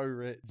 originals. He's so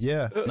rich.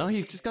 yeah. No,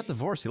 he just got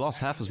divorced. He lost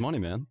half his money,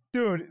 man.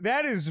 Dude,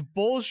 that is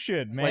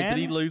bullshit, man. Wait, did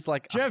he lose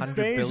like Jeff $100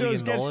 Bezos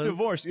billion? gets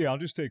divorced. Yeah, I'll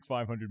just take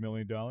 $500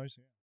 million.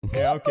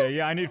 Yeah, okay.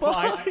 Yeah, I need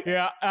five.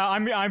 Yeah,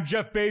 I'm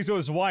Jeff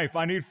Bezos' wife.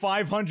 I need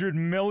 $500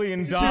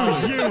 million. Do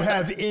you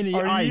have any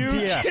Are you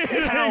idea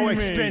kidding how me?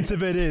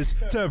 expensive it is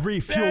to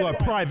refuel a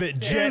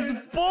private jet? Is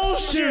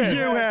bullshit. Do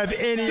you have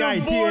any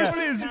Divorce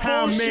idea is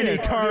how many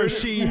bullshit, cars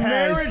dude. she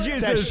Marriage has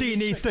is that a she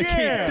needs to keep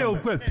scam.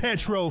 filled with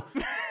petrol?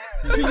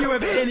 Do you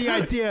have any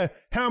idea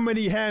how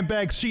many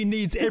handbags she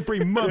needs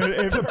every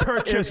month to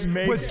purchase It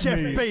makes with Jeff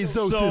me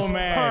Bezos' so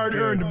mad,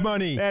 hard-earned dude.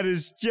 money? That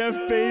is Jeff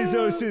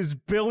Bezos' $1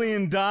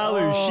 billion.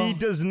 She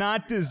does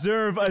not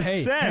deserve a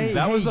cent.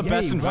 That was the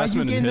best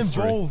investment why are you in getting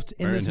history. involved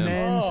in this Marrying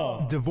him.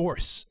 man's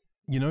divorce?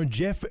 You know,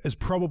 Jeff is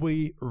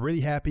probably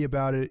really happy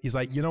about it. He's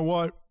like, you know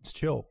what? It's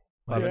chill.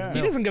 Yeah.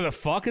 He doesn't give a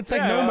fuck. It's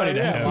like Yeah, no money to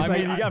yeah. him. He's I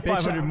mean, like, you got bitch,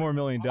 $500 more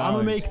million. I'm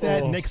gonna make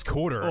that Oh. next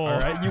quarter. All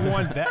right, you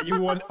want that?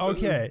 You want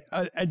okay?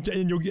 And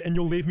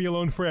you'll leave me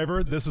alone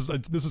forever. This is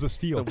a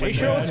steal. Are you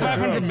sure it was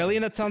 500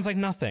 million? That sounds like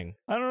nothing.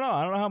 I don't know.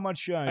 I don't know how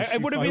much.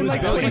 It would have she been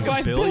fucked. like It was like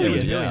 25 a billion.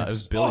 billion. Yeah, it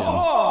was billions.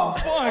 Oh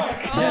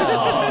fuck!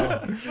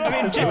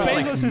 I mean, Jeff was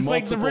like Bezos is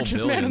like the multiple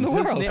richest man in the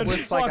billions. world. Net That's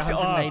worth's like fucked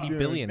 180 up, dude.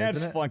 billion, That's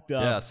isn't it? fucked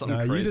up. Yeah, it's something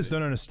crazy. You just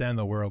don't understand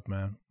the world,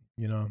 man.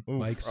 You know, Oof.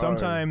 like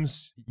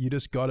sometimes you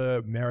just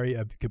gotta marry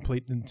a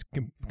complete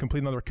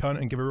another cunt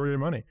and give her your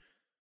money.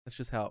 That's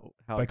just how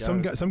Like it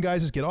goes. some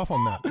guys just get off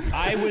on that.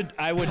 I would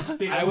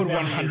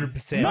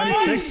 100%.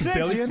 96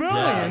 billion?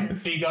 Yeah.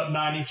 She got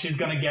 90. She's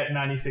gonna get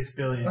 96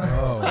 billion.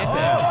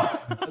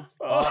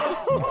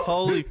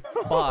 Holy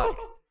fuck!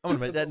 I'm gonna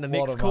make that in the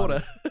next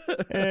quarter.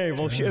 Hey,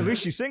 well, at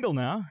least she's single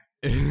now.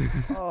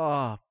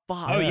 Oh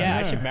fuck! Oh yeah,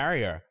 I should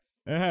marry her.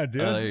 Yeah,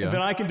 dude. there you go.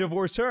 Then I can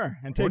divorce her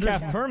and take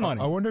half of her money.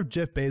 I wonder if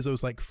Jeff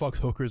Bezos like fucks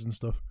hookers and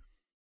stuff.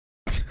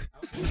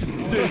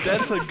 dude,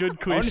 that's a good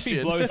I wonder if he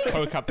question. blows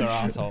coke up their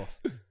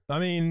assholes. I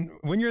mean,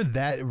 when you're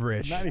that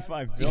rich,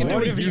 95 can billion. do what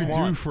whatever do you you do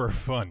want. for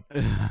fun?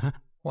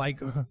 Like,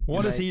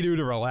 what does he do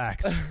to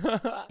relax?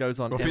 Goes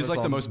on. Or if he's like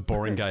the Amazon. most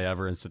boring guy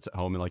ever and sits at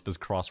home and like does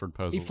crossword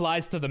puzzles. He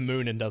flies to the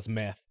moon and does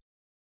meth.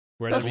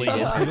 Where it's He legal.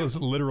 does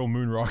literal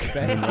moon rock.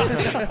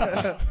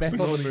 Meth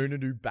on the moon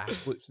and do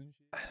backflips and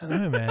shit. I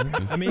don't know,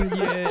 man. I mean,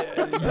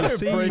 yeah, you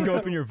see, break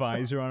open your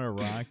visor on a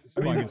rock. Just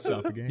fucking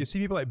suffocate. you see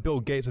people like Bill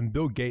Gates, and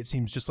Bill Gates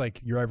seems just like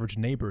your average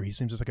neighbor. He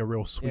seems just like a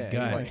real sweet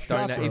guy. Like,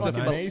 donate. He's a,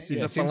 Nice. he's He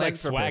a seems like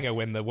philanthropist. Swagger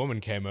when the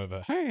woman came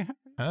over. Hey,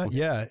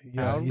 Yeah.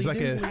 He's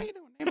like a.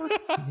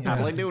 how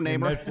do you do,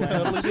 neighbor?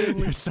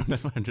 You're so Ned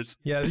Flanders.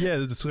 Yeah.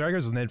 The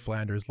Swagger's is Ned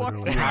Flanders,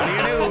 literally. How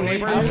do you do,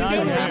 neighbor?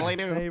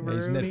 Yeah,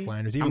 he's Ned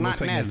Flanders. He even I'm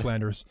looks not like Ned Ned.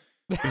 Flanders.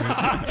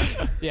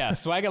 Yeah,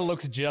 Swagger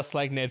looks just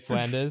like Ned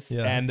Flanders,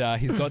 Yeah. and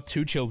he's got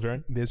 2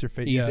 children. There's your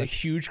face. He's Yeah. a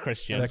huge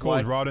Christian. They're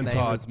called Rod and Name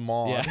Todd. is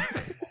Maud.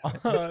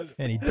 Yeah,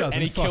 And he doesn't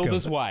and he fuck killed him.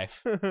 his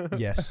wife.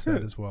 Yes,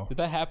 that as well. Did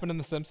that happen in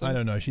The Simpsons? I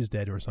don't know. She's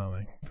dead or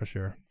something, for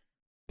sure.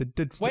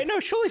 Wait, no,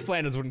 surely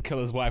Flanders wouldn't kill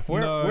his wife.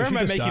 Where No, am she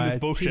I just making this died. She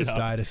bullshit just up?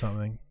 died or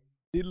something.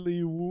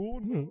 Diddly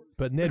wood.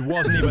 But Ned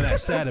wasn't even that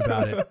sad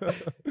about it.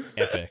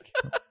 Epic.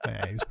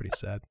 Yeah, he was pretty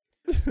sad.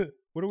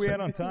 What are we at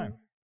on time?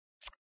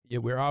 Yeah,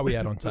 where are we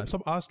at on time?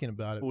 Stop asking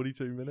about it.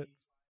 42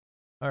 minutes.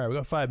 All right, we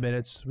got 5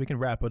 minutes. We can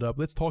wrap it up.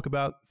 Let's talk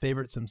about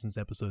favorite Simpsons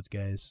episodes,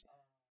 guys.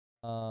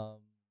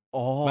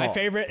 Oh, My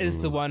favorite is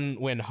the one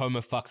when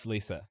Homer fucks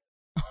Lisa.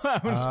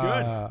 That was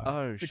good.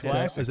 Oh,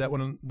 shit. Is that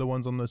one of the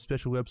ones on those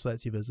special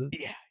websites you visit?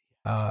 Yeah.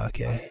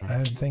 Okay. I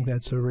don't think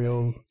that's a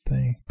real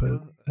thing, but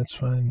that's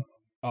fine.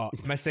 Oh,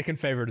 my second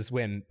favorite is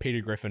when Peter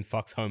Griffin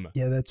fucks Homer.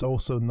 Yeah, that's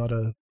also not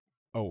a.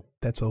 Oh,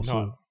 That's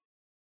also.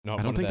 no,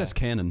 I don't think that's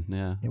canon.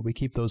 Yeah. Yeah, we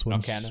keep those not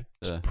ones canon.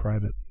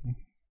 private.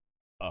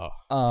 Oh,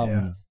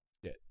 Yeah.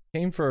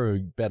 Team for a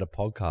better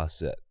podcast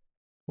set.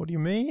 What do you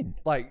mean?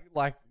 Like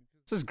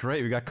This is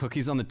great. We got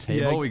cookies on the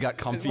table. Yeah. We got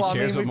comfy well, I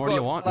chairs. mean, What more do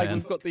you want, like, man?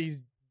 we've got these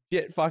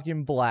jet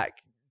fucking black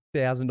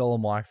 $1,000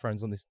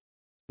 microphones on this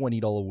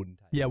 $20 wooden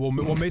table. Yeah, well,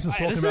 what Mason's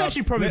talking this is about.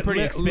 actually probably a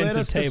pretty expensive let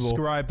us table.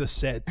 Describe the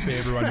set to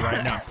everyone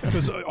right now,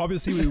 because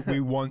obviously we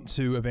want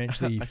to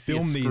eventually I see a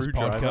film these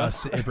screwdriver.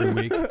 podcasts every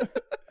week.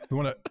 We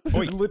want to.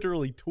 There's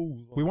literally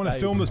tools. We want to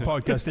film this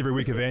podcast every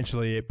week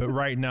eventually, but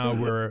right now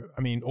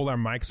all our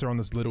mics are on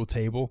this little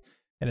table,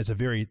 and it's a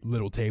very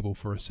little table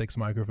for 6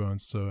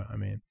 microphones. So, I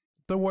mean,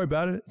 don't worry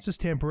about it. It's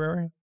just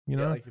temporary, you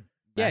know?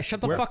 yeah,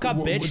 shut the fuck up,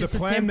 bitch. The This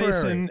is plan, temporary.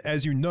 Mason,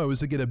 as you know, is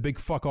to get a big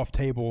fuck off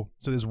table,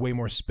 so there's way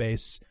more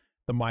space.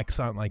 The mics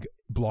aren't like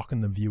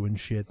blocking the view and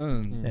shit,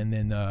 and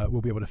then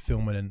we'll be able to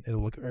film it, and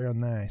it'll look very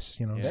nice.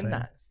 You know what I'm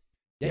saying?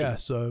 Yeah.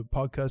 So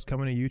podcast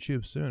coming to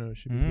YouTube soon. It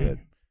should be good.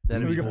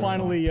 We can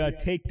finally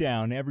take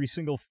down every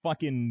single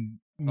fucking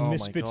my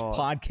Misfits God.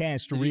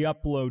 podcast Did you-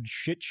 re-upload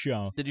shit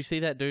show. Did you see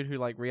that dude who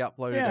like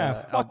re-uploaded? Yeah,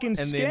 a, fucking and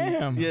scam.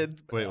 Then, yeah,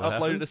 Wait, what uploaded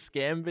happened? a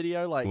scam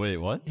video. Like, Wait,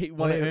 what? he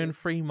want to Wait. earn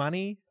free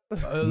money.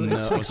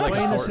 Let's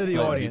explain this to the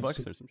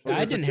audience.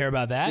 I didn't hear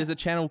about that. There's a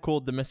channel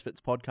called the Misfits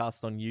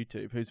Podcast on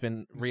YouTube who's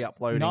been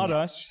re-uploading. Not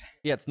us.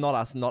 Yeah, it's not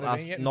us, not They've us,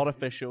 been getting- not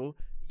official.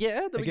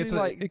 Yeah, It gets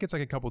like it gets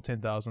like a couple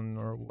 10,000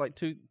 or like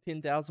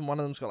 10,000. One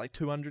of them's got like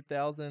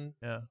 200,000.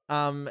 yeah.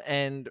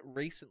 And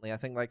recently, I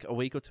think like a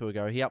week or two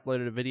ago, he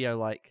uploaded a video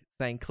like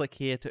saying "click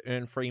here to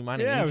earn free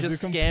money." Yeah, and it he's was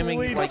just a scamming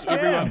complete like scam.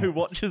 everyone who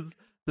watches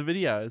the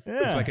videos. Yeah.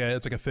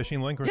 It's like a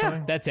phishing link or Yeah.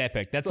 something. That's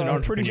epic. That's an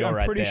I'm pretty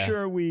entrepreneur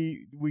sure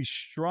right there. we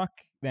struck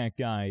that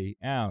guy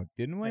out,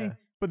 didn't we? Yeah.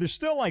 But there's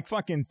still like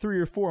fucking 3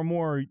 or 4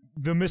 more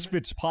the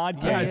Misfits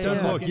podcast. Yeah, it does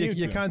on look. You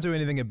YouTube. can't do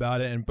anything about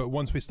it, but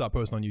once we stop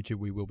posting on YouTube,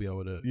 we will be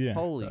able to. Yeah.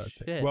 Holy take-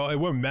 shit! Well, it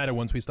won't matter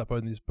once we stop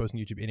posting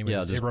YouTube anyway. Yeah,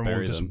 because just everyone will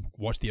bury just them.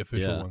 watch the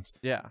official Yeah. ones.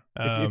 yeah.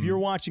 If you're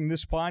watching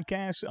this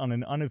podcast on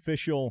an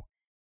unofficial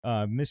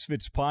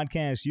Misfits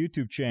podcast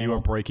YouTube channel, You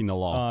are breaking the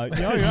law. no,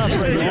 you're not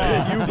breaking the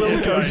law. You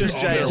will go to Just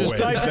jail. just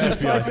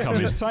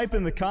type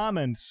in the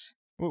comments.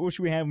 What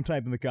should we have them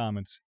type in the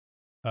comments?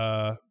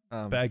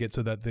 Bag it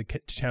so that the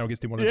channel gets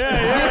demonetized.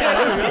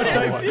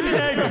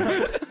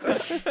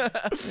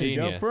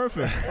 Genius.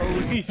 Perfect.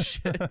 Holy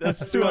shit!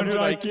 That's 200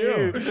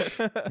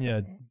 IQ.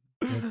 Yeah.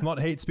 It's not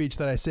hate speech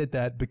that I said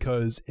that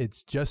because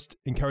it's just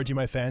encouraging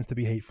my fans to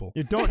be hateful.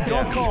 Yeah, don't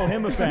call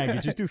him a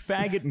faggot. Just do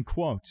faggot in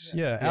quotes.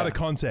 Yeah, out of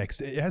context.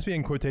 It has to be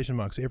in quotation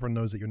marks so everyone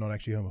knows that you're not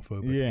actually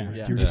homophobic. Yeah.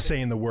 Yeah. You're just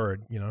saying the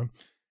word, you know?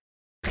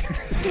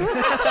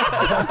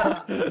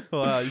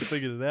 Wow, you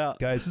figured it out.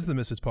 Guys, this is the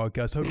Misfits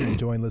podcast. Hope you're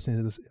enjoying listening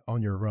to this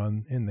on your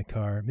run in the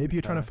car. Maybe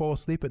you're trying to fall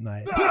asleep at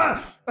night. Wake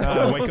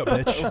up,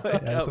 bitch. Yeah,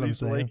 that's what I'm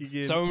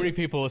saying. So many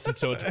people listen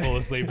to it to fall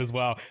asleep as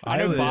well. I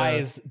know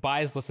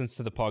Byers listens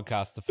to the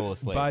podcast to fall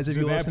asleep. Buys if Is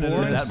you it that listen to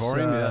boring? this. That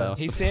boring? Yeah.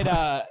 He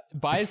said,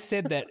 Byers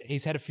said that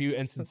he's had a few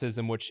instances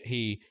in which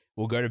he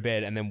will go to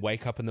bed and then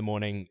wake up in the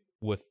morning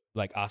with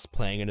like us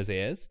playing in his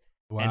ears.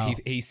 Wow.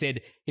 And he said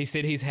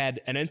he's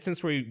had an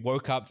instance where he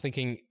woke up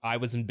thinking I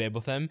was in bed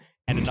with him,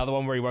 and another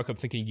one where he woke up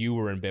thinking you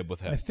were in bed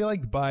with I him. feel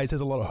like Byes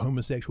has a lot of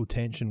homosexual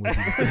tension with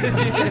him.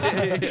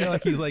 I feel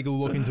like he's like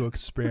looking to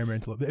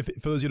experiment. For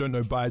those who don't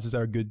know, Byes is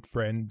our good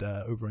friend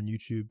over on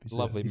YouTube. He's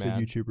Lovely he's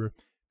man. a YouTuber.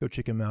 Go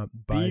check him out.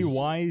 Byes.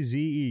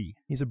 BYZE.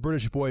 He's a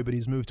British boy, but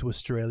he's moved to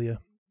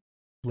Australia.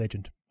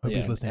 Legend. Hope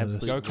he's listening to this.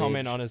 absolute Go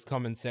comment reg. on his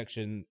comment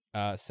section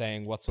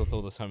saying, what's with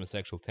all this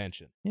homosexual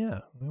tension?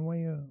 Yeah.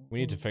 We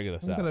need to figure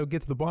this I'm out. going to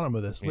get to the bottom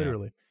of this, Yeah.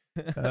 literally.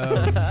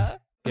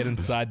 Get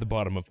inside the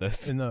bottom of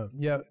this.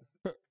 Yeah.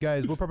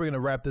 Guys, we're probably going to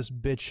wrap this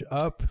bitch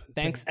up.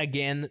 Thanks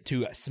again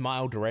to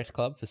Smile Direct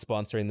Club for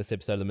sponsoring this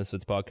episode of the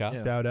Misfits podcast.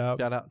 Yeah. Shout out.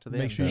 Shout out to them.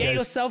 Make sure you Get guys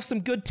yourself some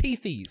good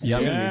teethies. Yeah.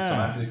 I'm gonna need some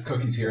after these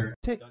cookies here.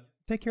 take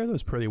care of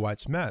those pearly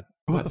whites. Matt,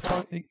 what the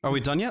fuck? Are we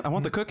done yet? I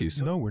want the cookies.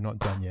 No, we're not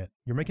done yet.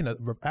 You're making an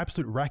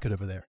absolute racket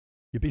over there.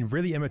 You're being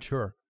really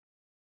immature.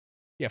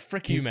 Yeah,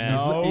 frick He's- you, man.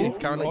 he's- He's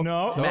currently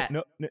No, Matt.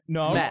 no,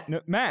 Matt.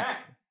 Matt.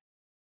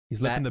 He's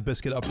lifting the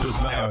biscuit up to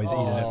his mouth.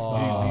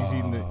 Oh, he's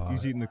eating it. Dude,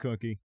 he's eating the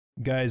cookie.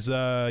 Guys,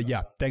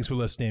 yeah, thanks for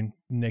listening.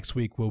 Next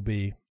week will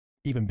be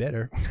even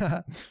better.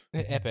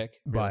 Epic.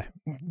 Bye.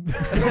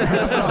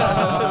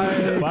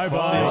 Bye-bye.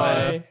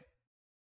 Bye.